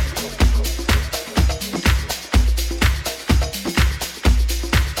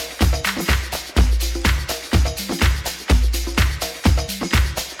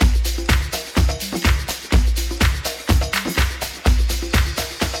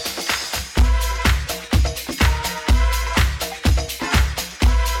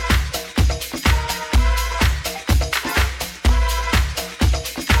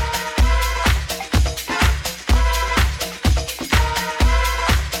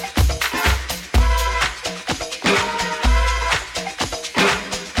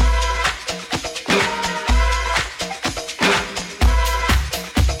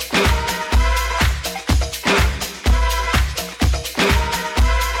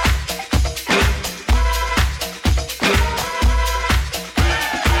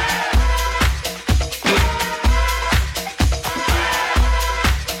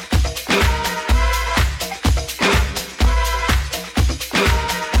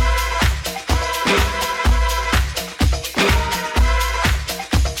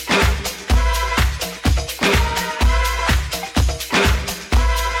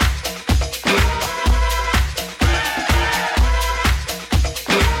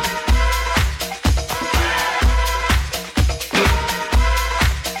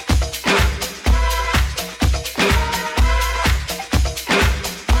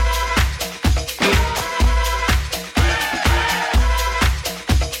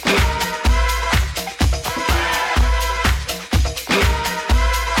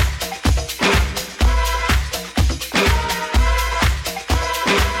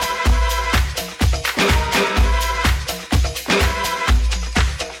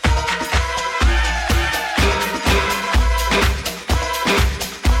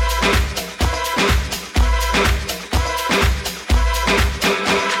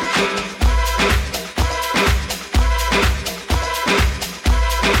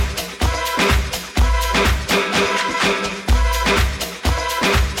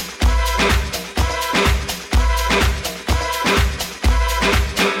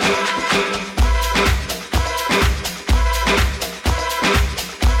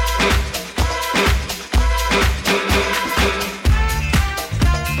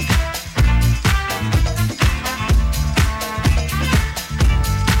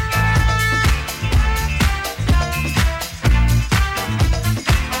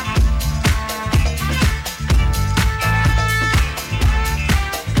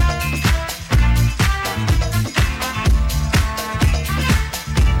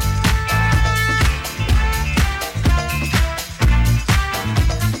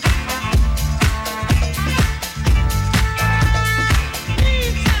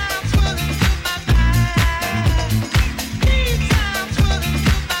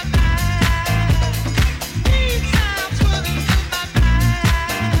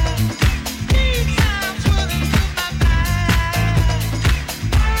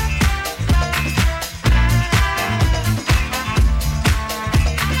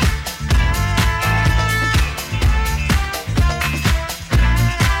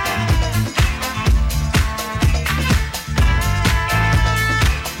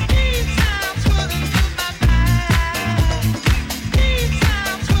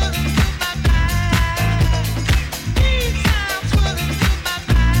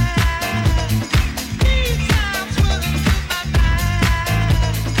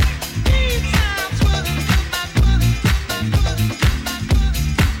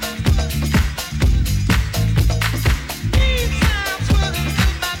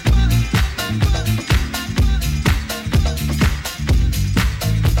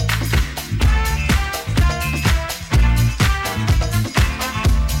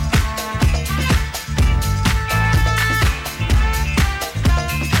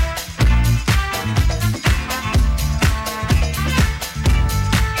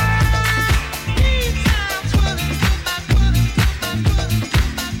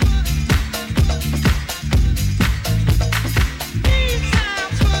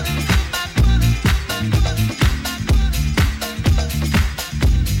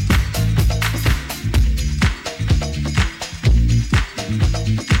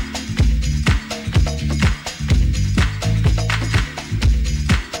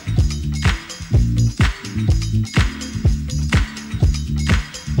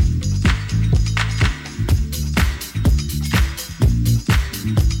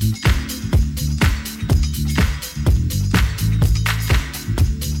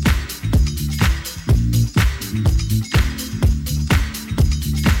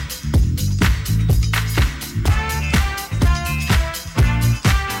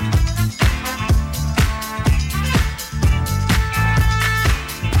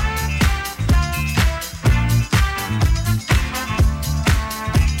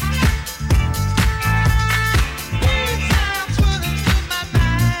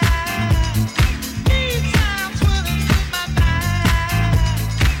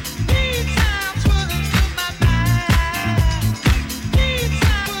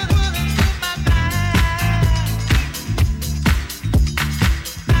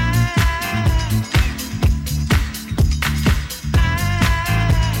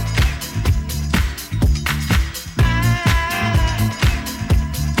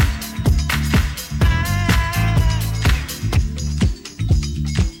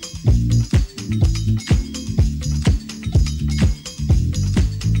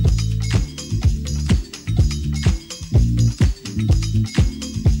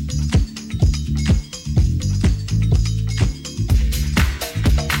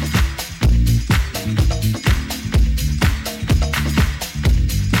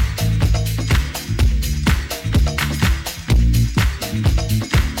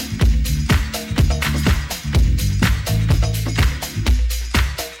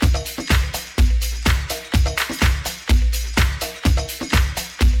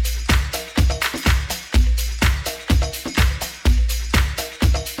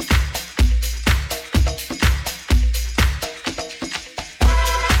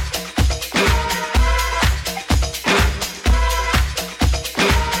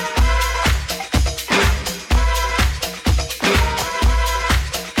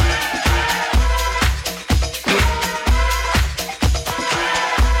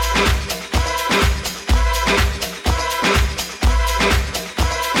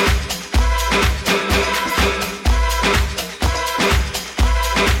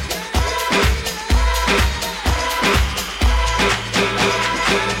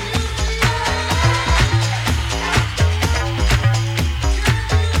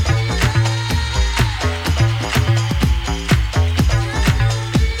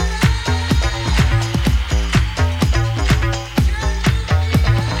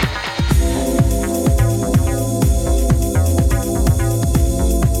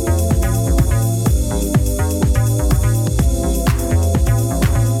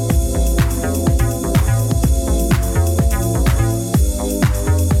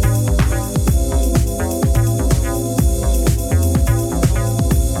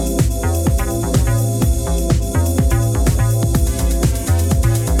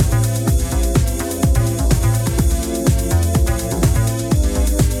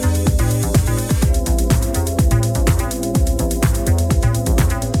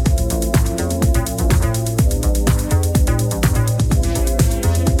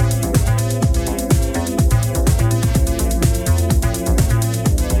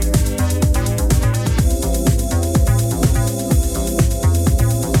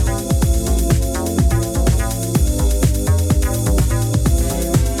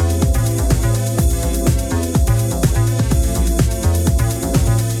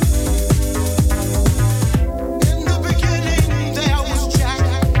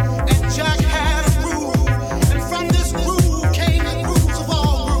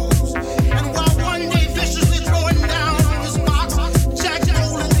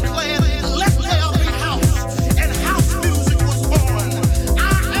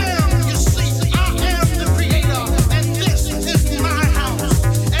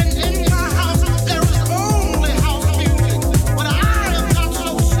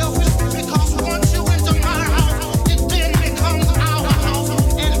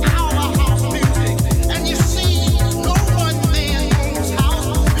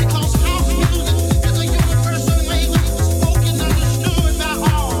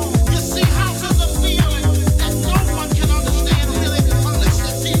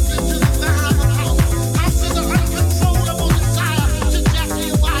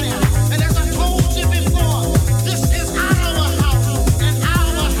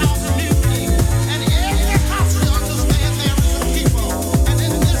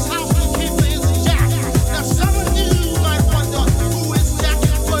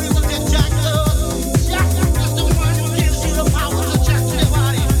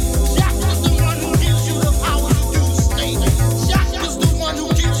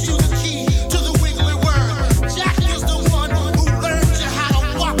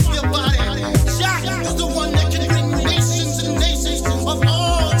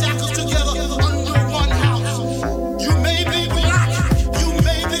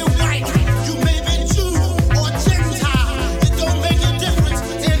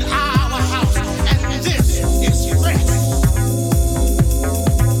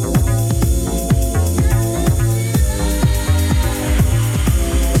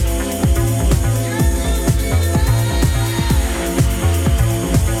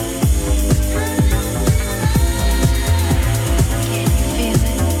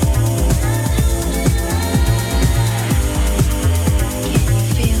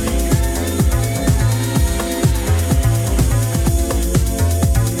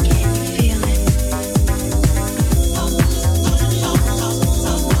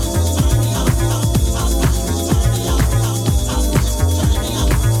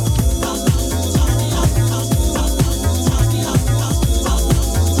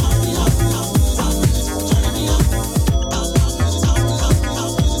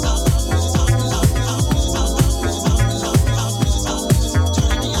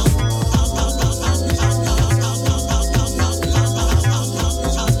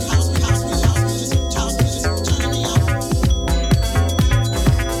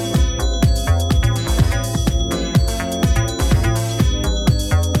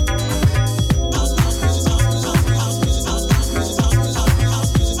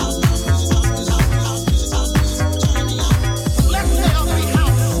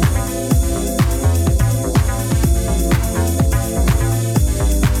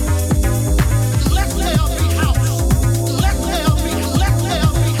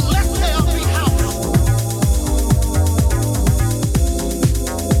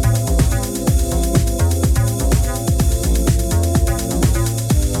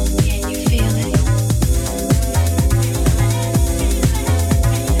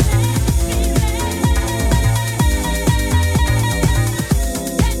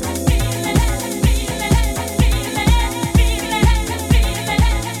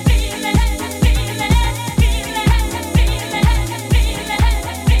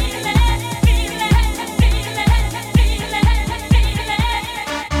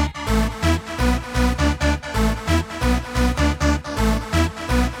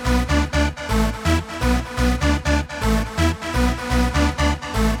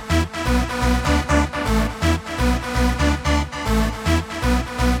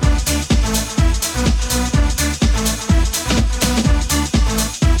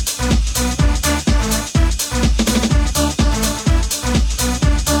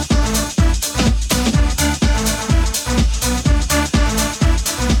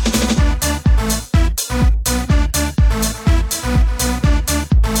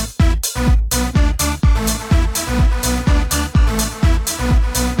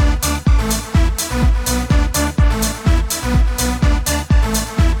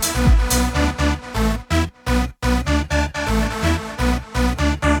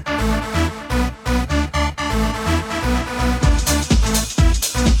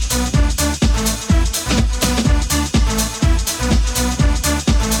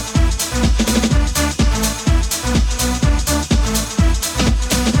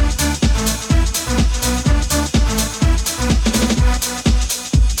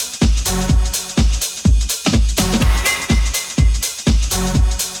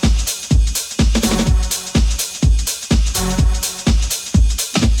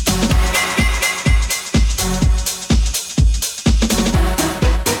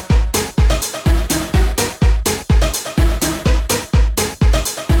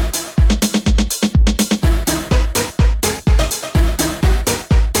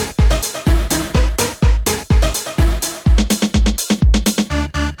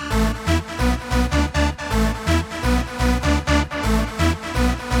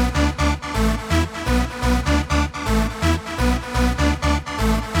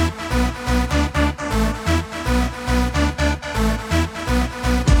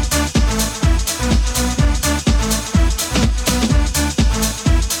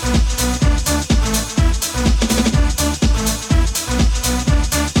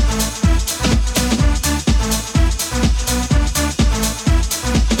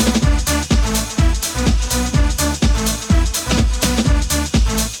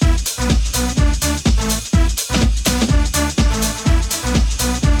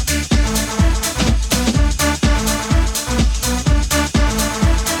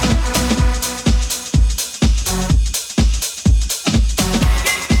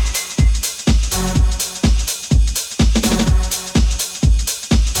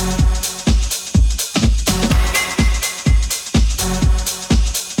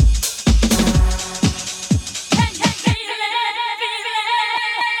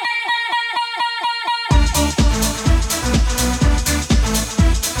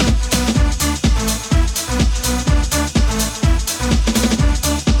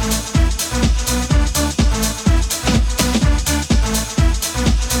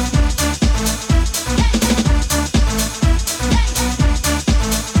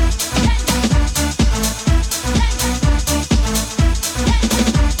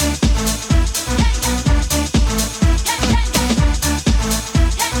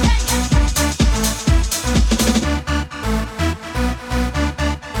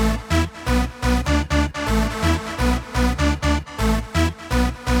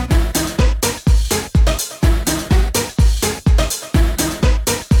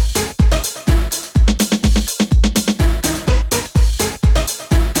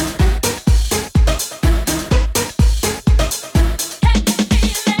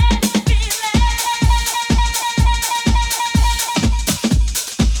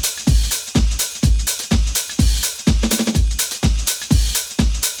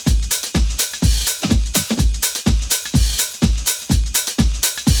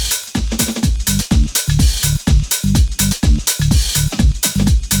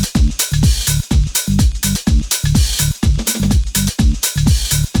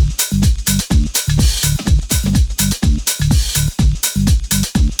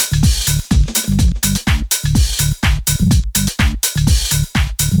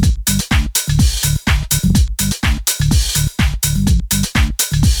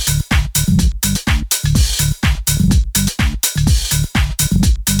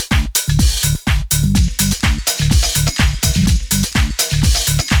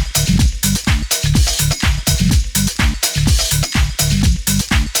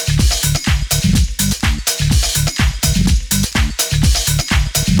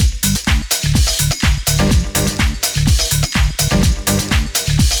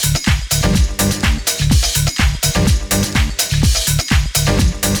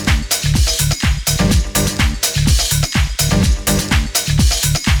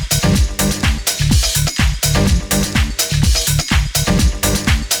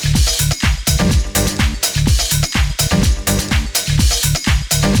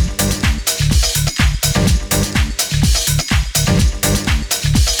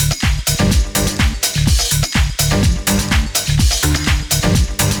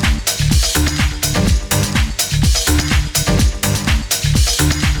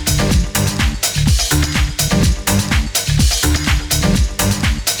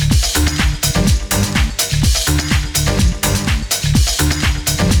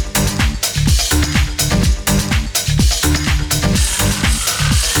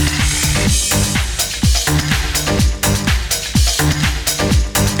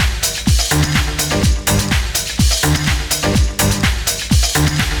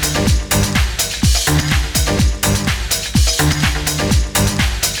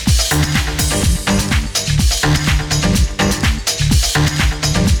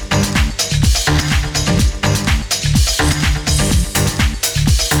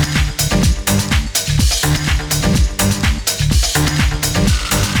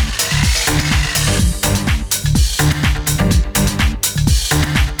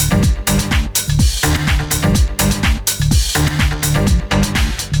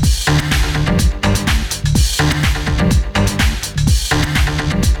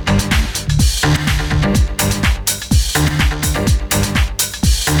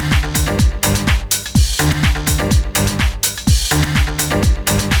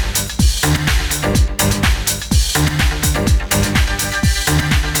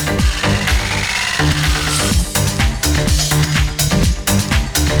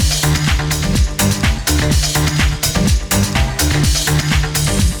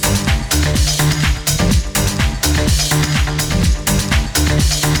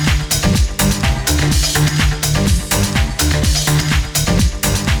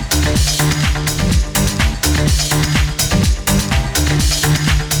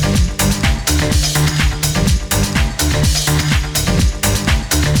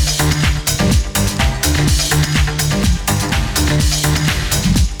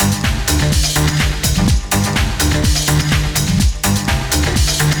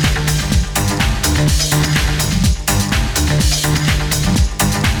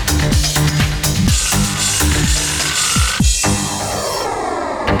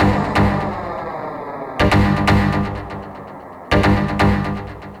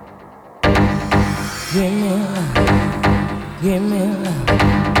 Give me love, give me love,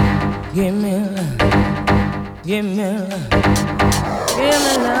 give me love, give me love,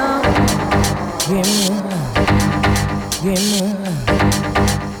 give me love, give me love,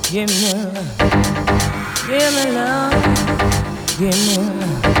 give me love, give me love, give me love, give me love,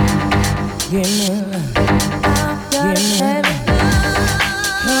 give me love, give me love.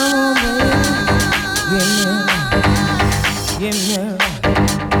 Come on, baby, give me love,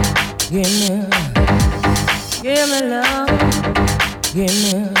 give me love, give me love. Give me love, give me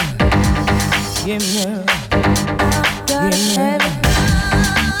love, give me love, give me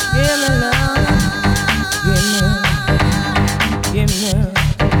love, give me love, give me love,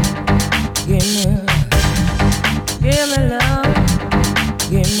 give me love, give me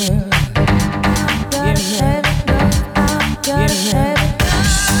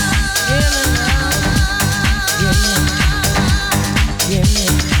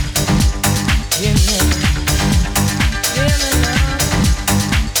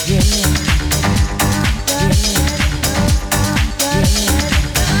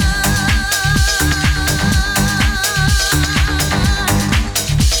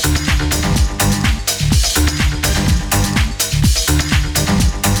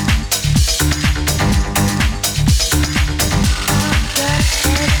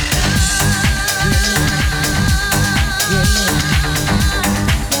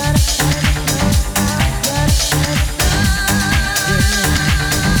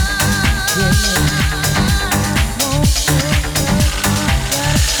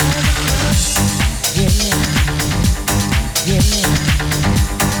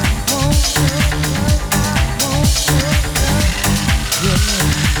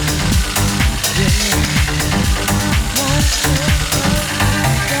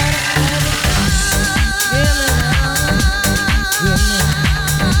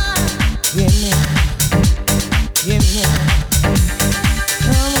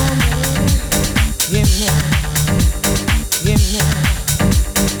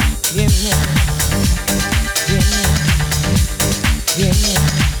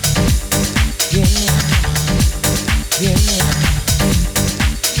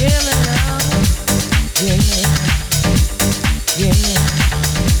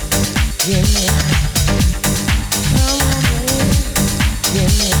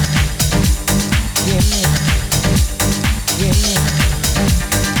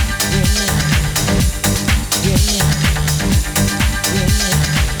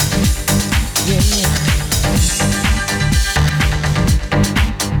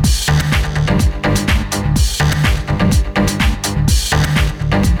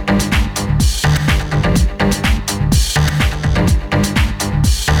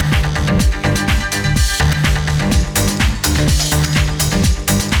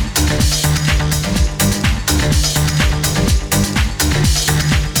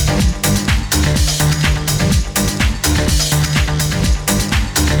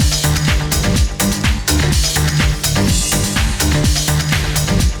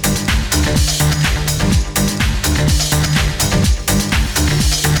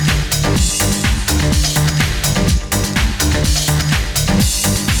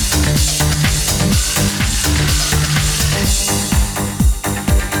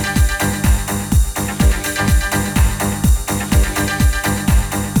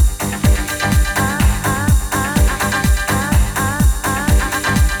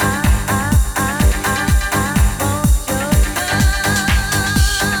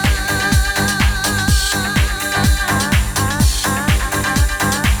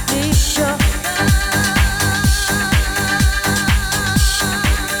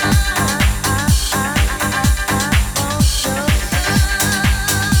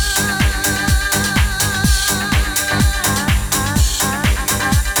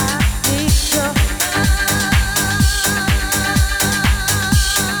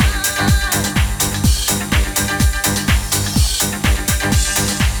love,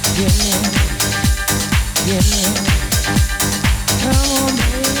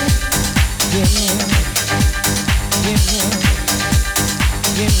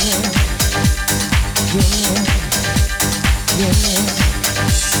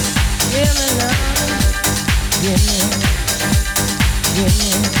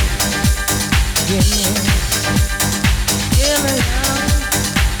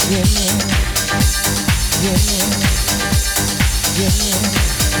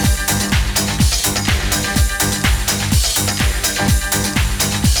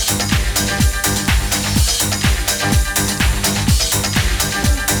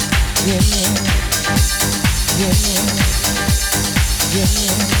 give me love, give me love, give me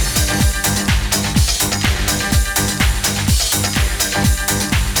love.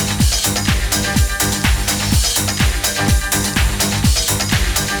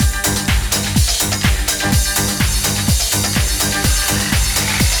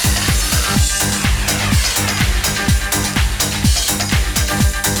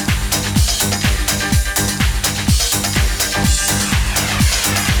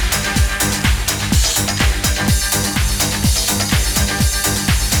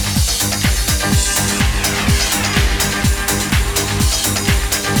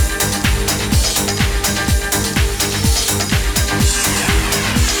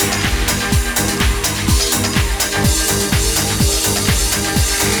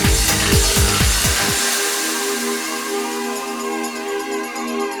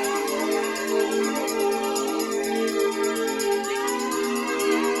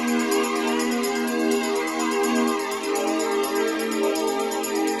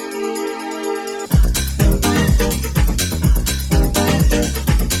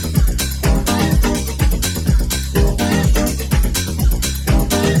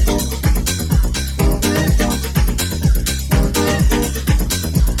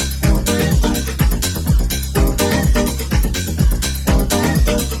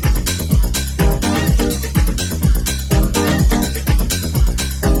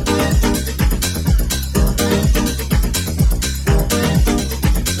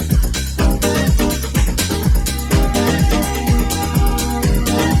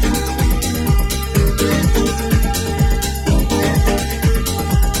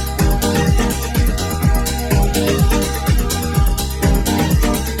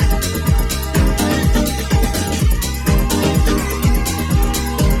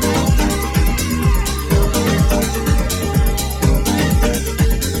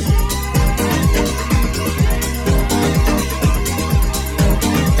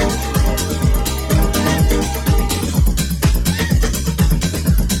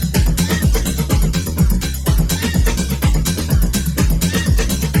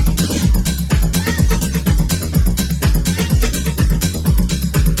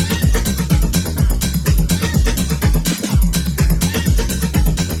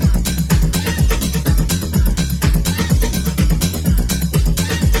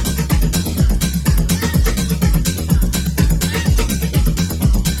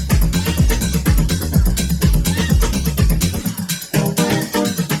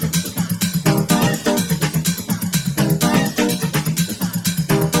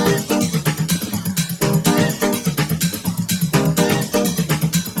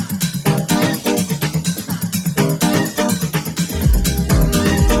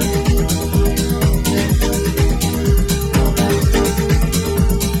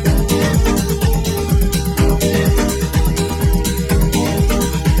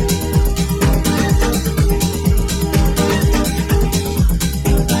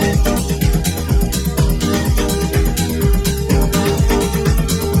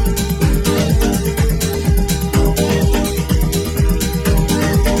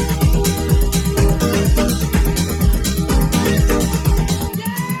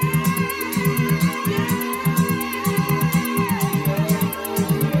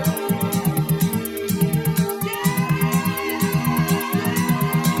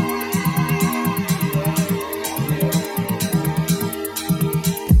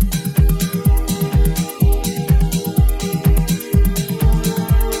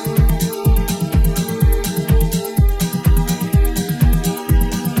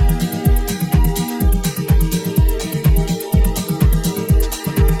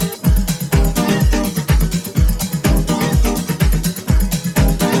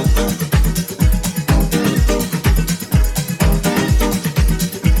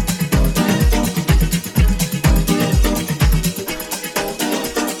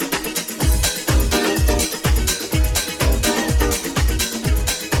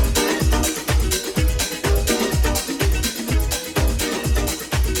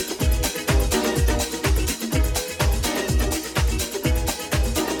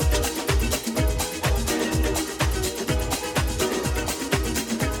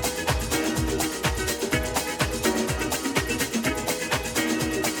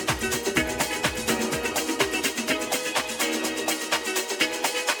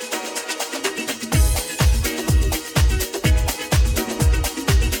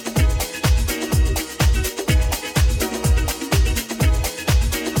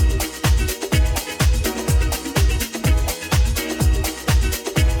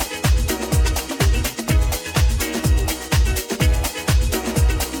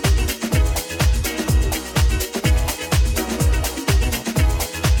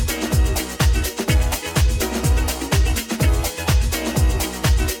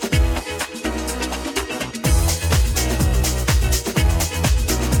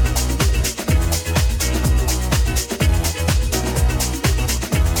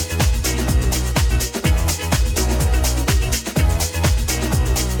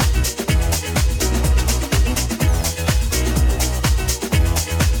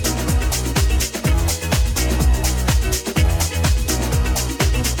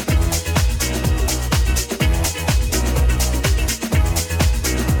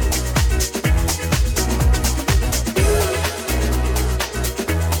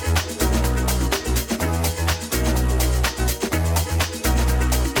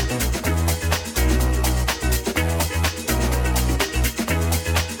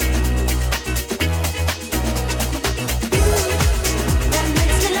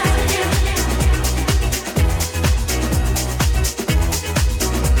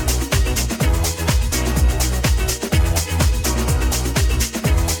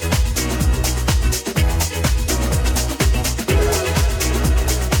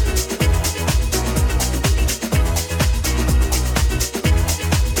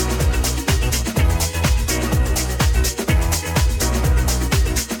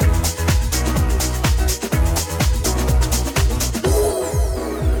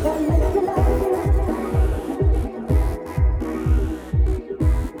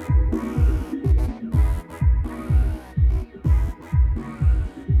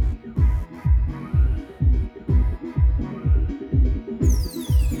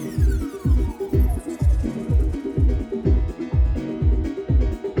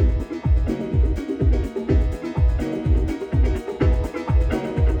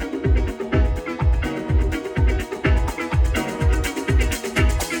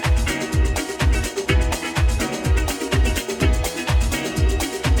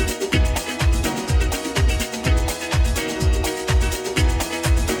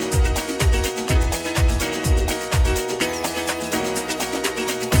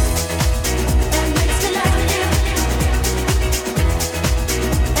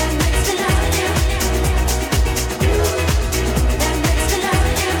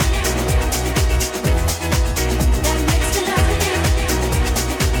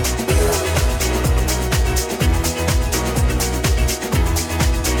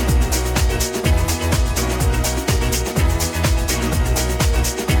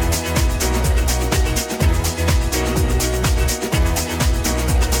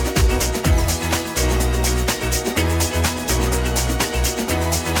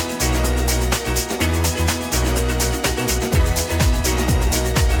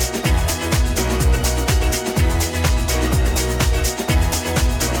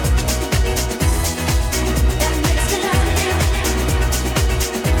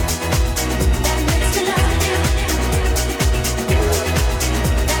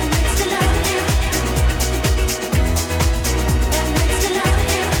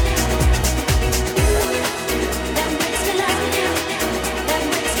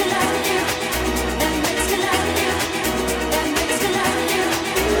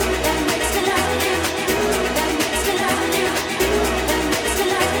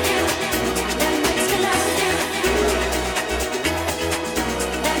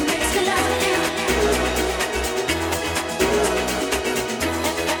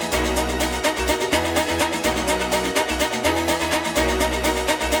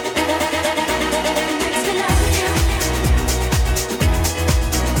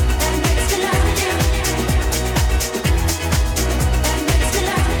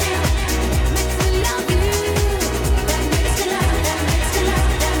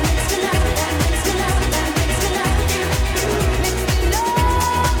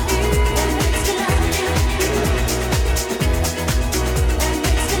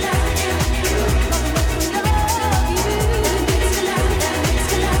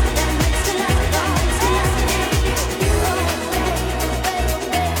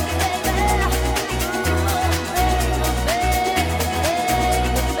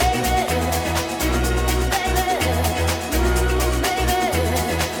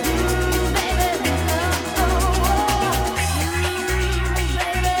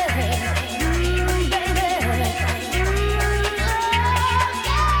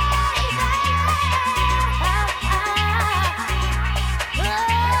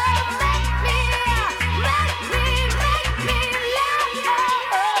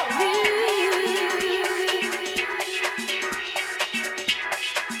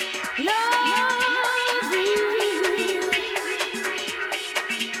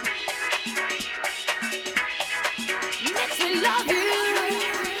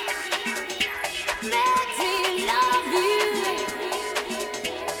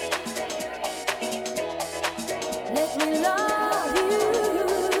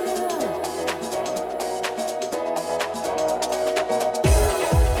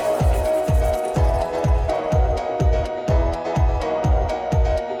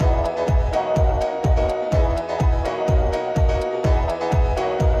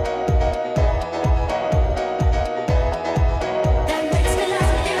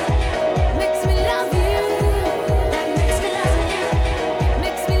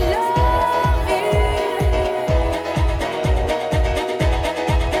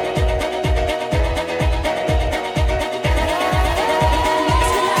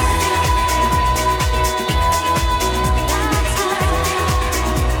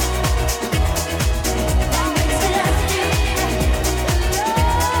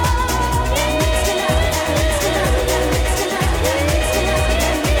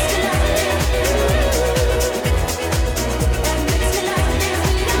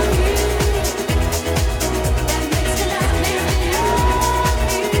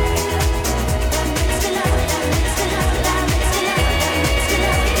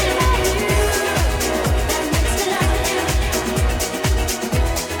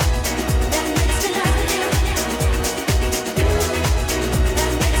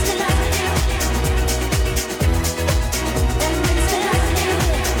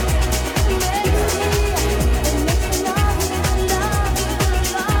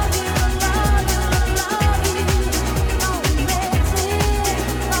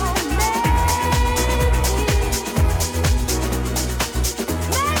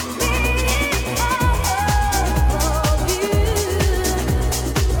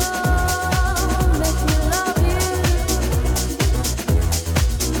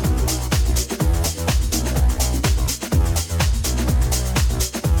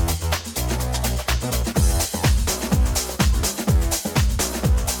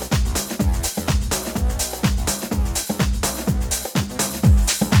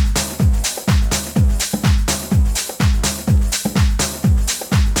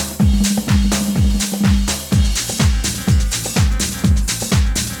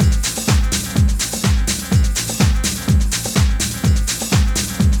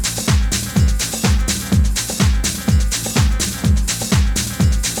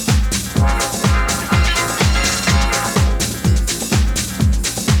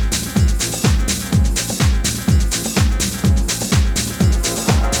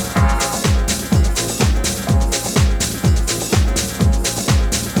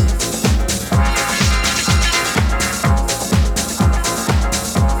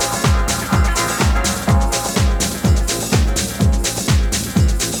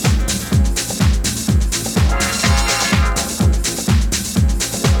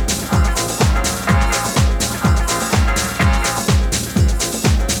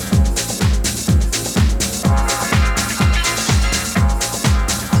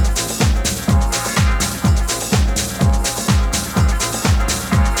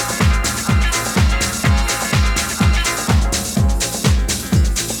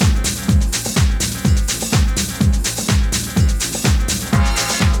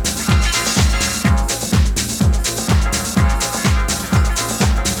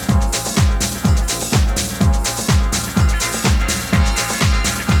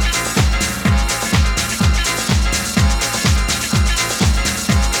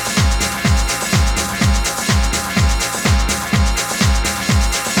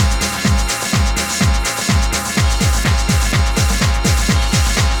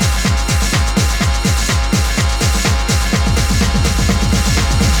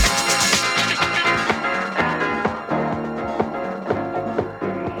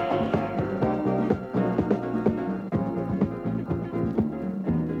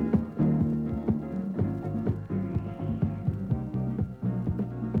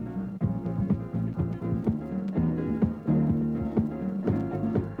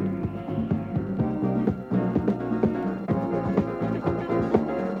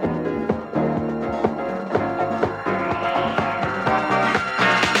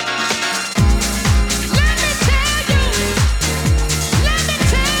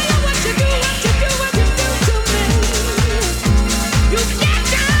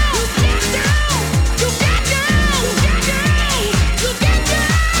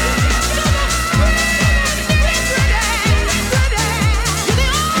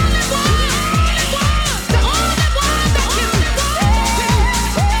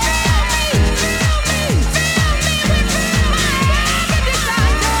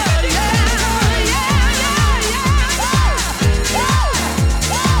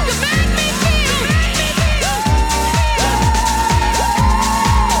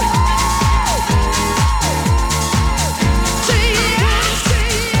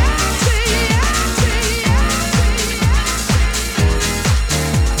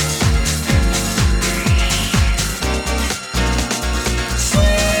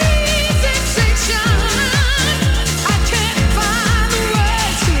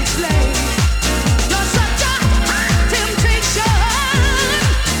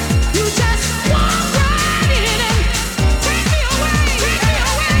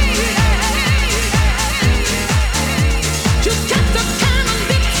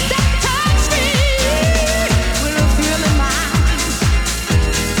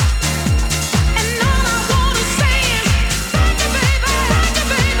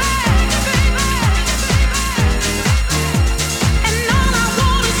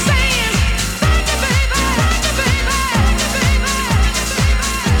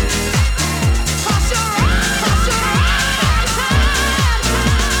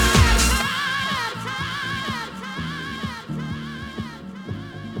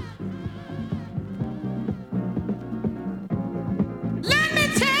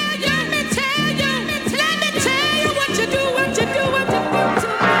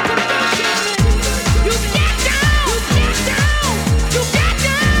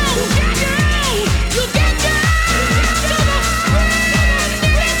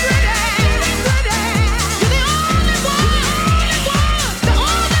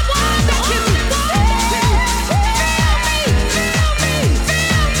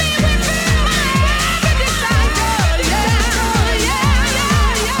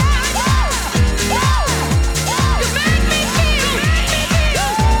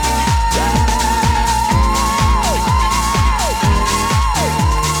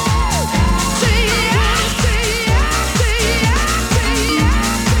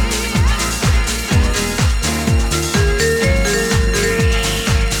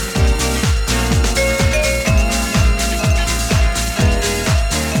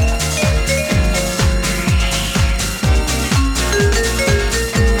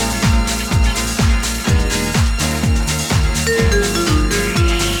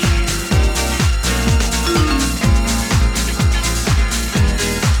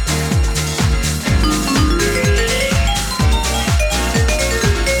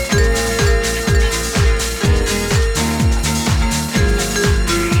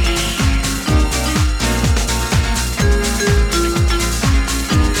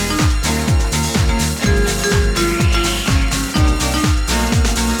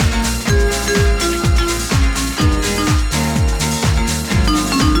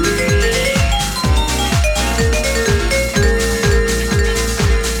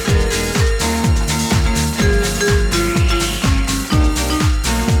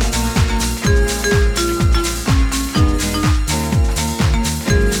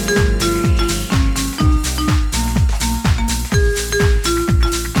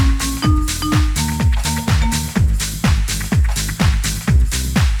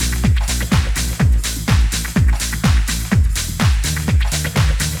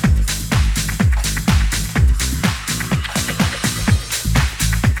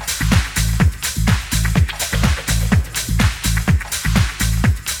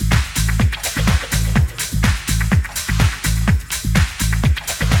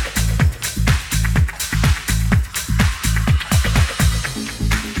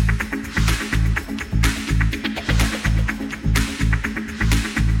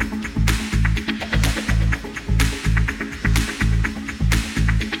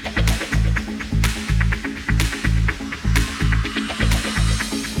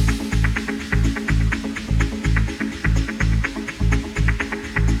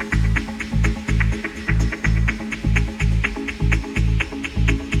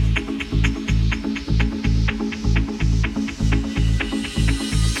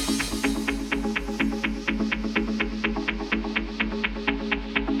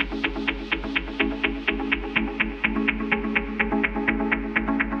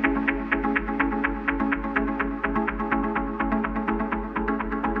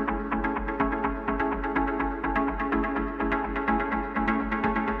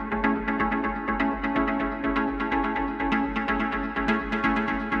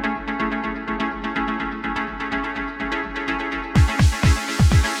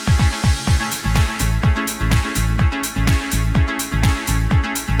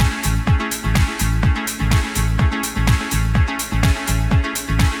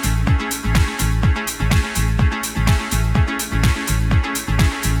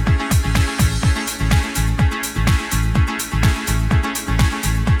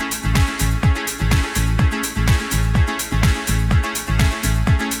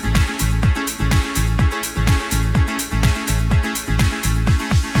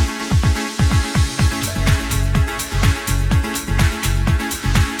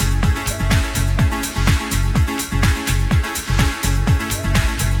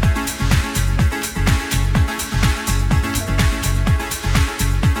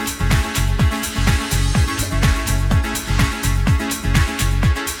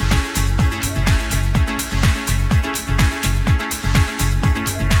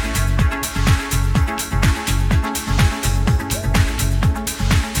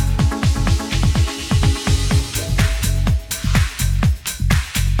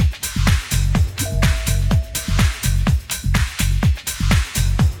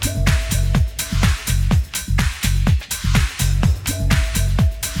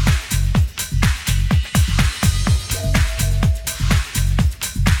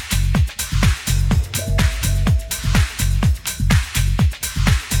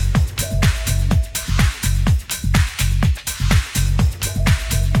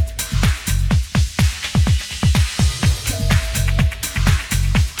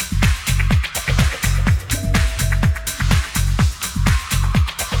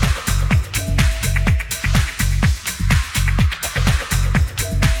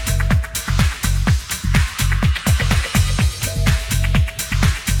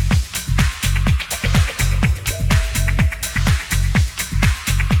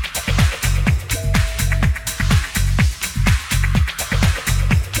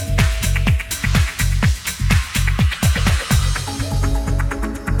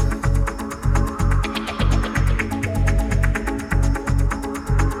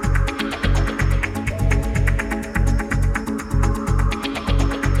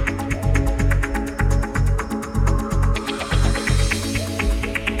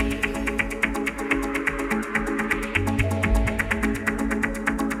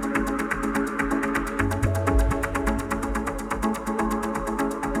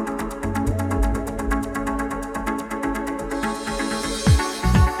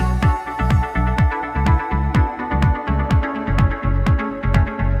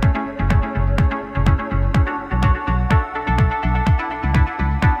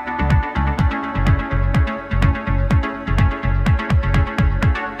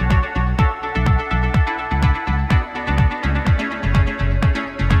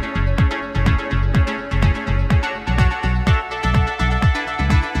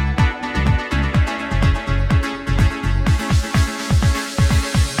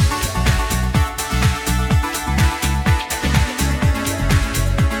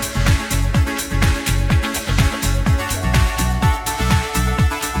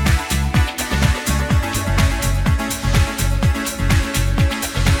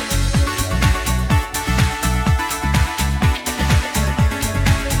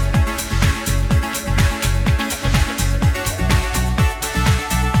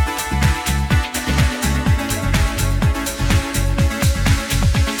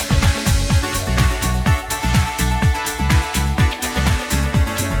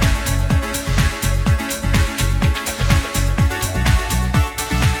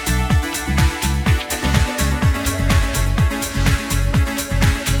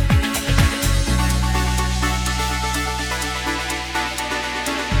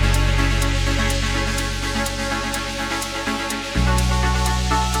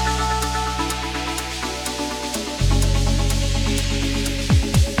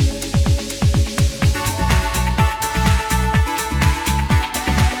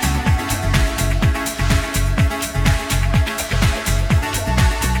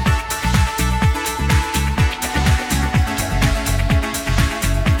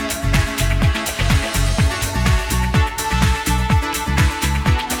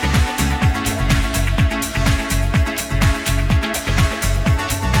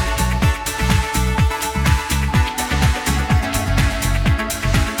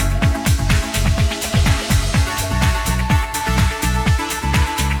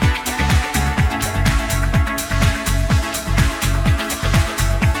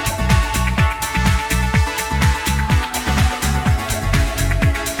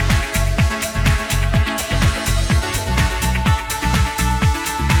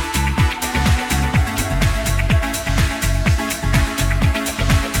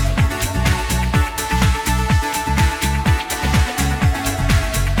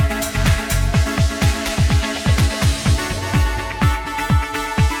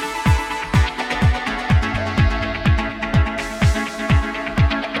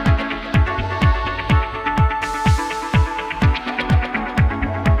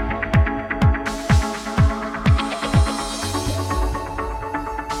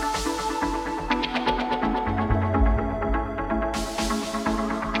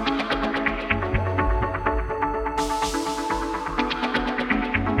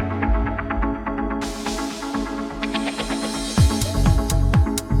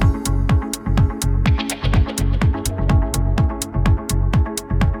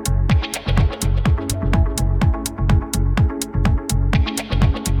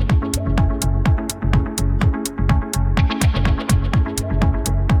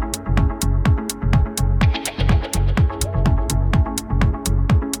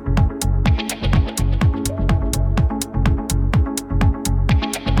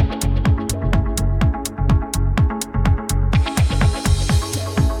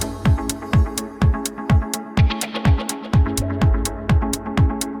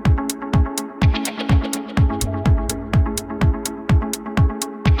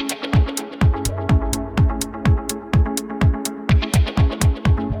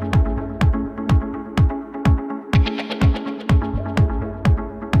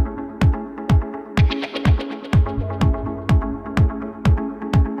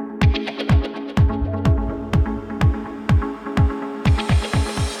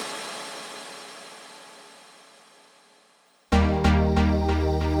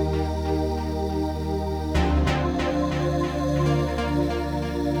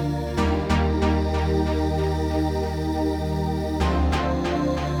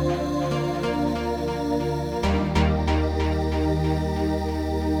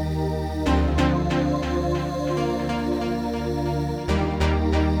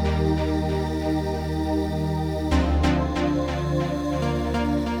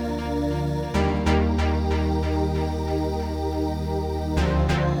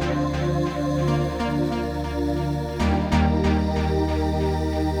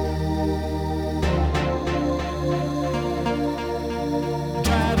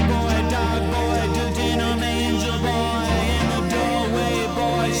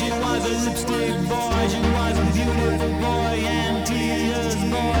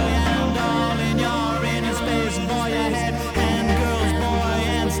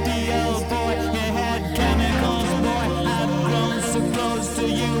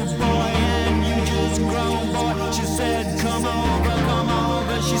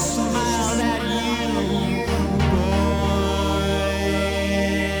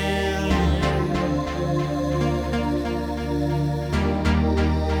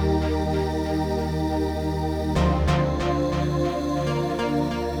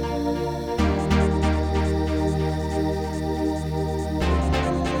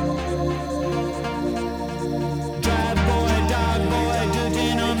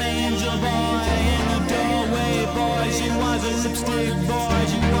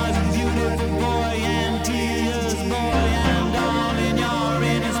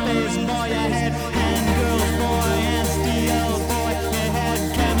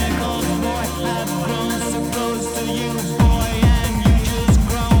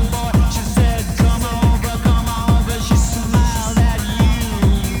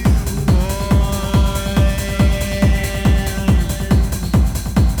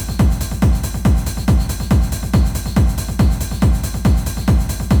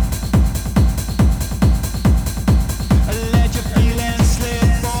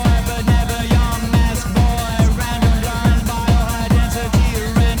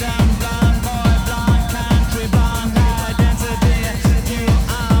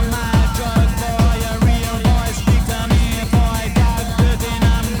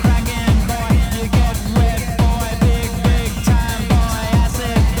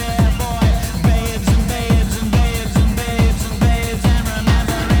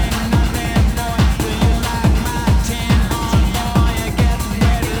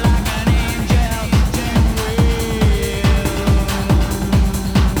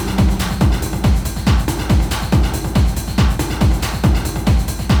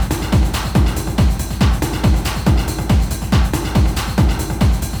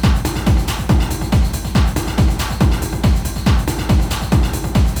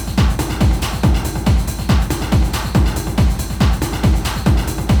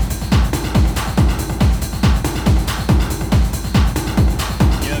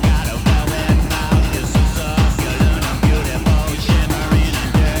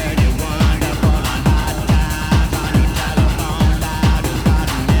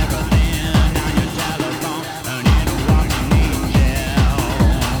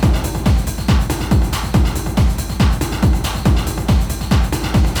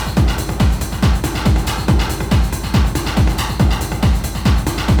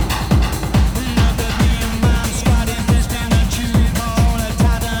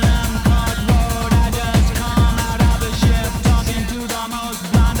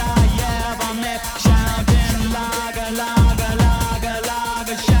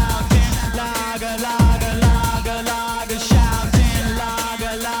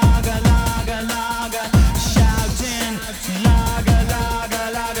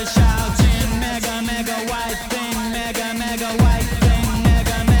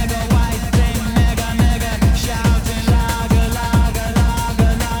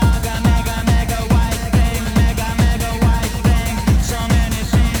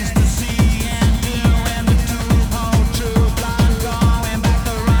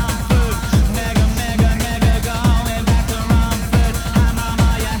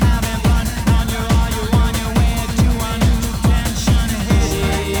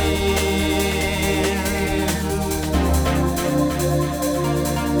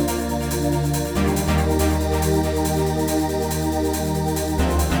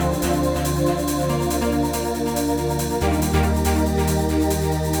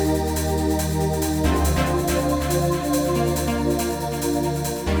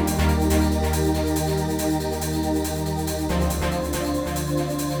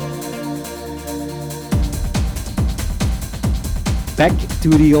 Back to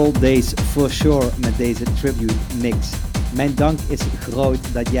the old days for sure met deze tribute mix. Mijn dank is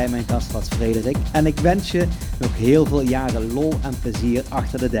groot dat jij mijn gast was, Frederik. En ik wens je nog heel veel jaren lol en plezier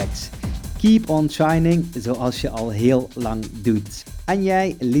achter de deks. Keep on shining, zoals je al heel lang doet. En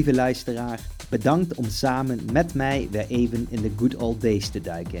jij, lieve luisteraar, bedankt om samen met mij weer even in de good old days te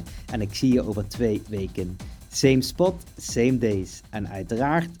duiken. En ik zie je over 2 weken. Same spot, same days. En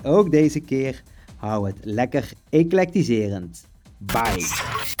uiteraard ook deze keer, hou het lekker eclectiserend. Bye.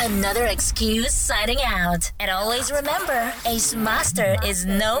 Another excuse signing out. And always remember, Ace Master is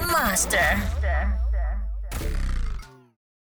no master.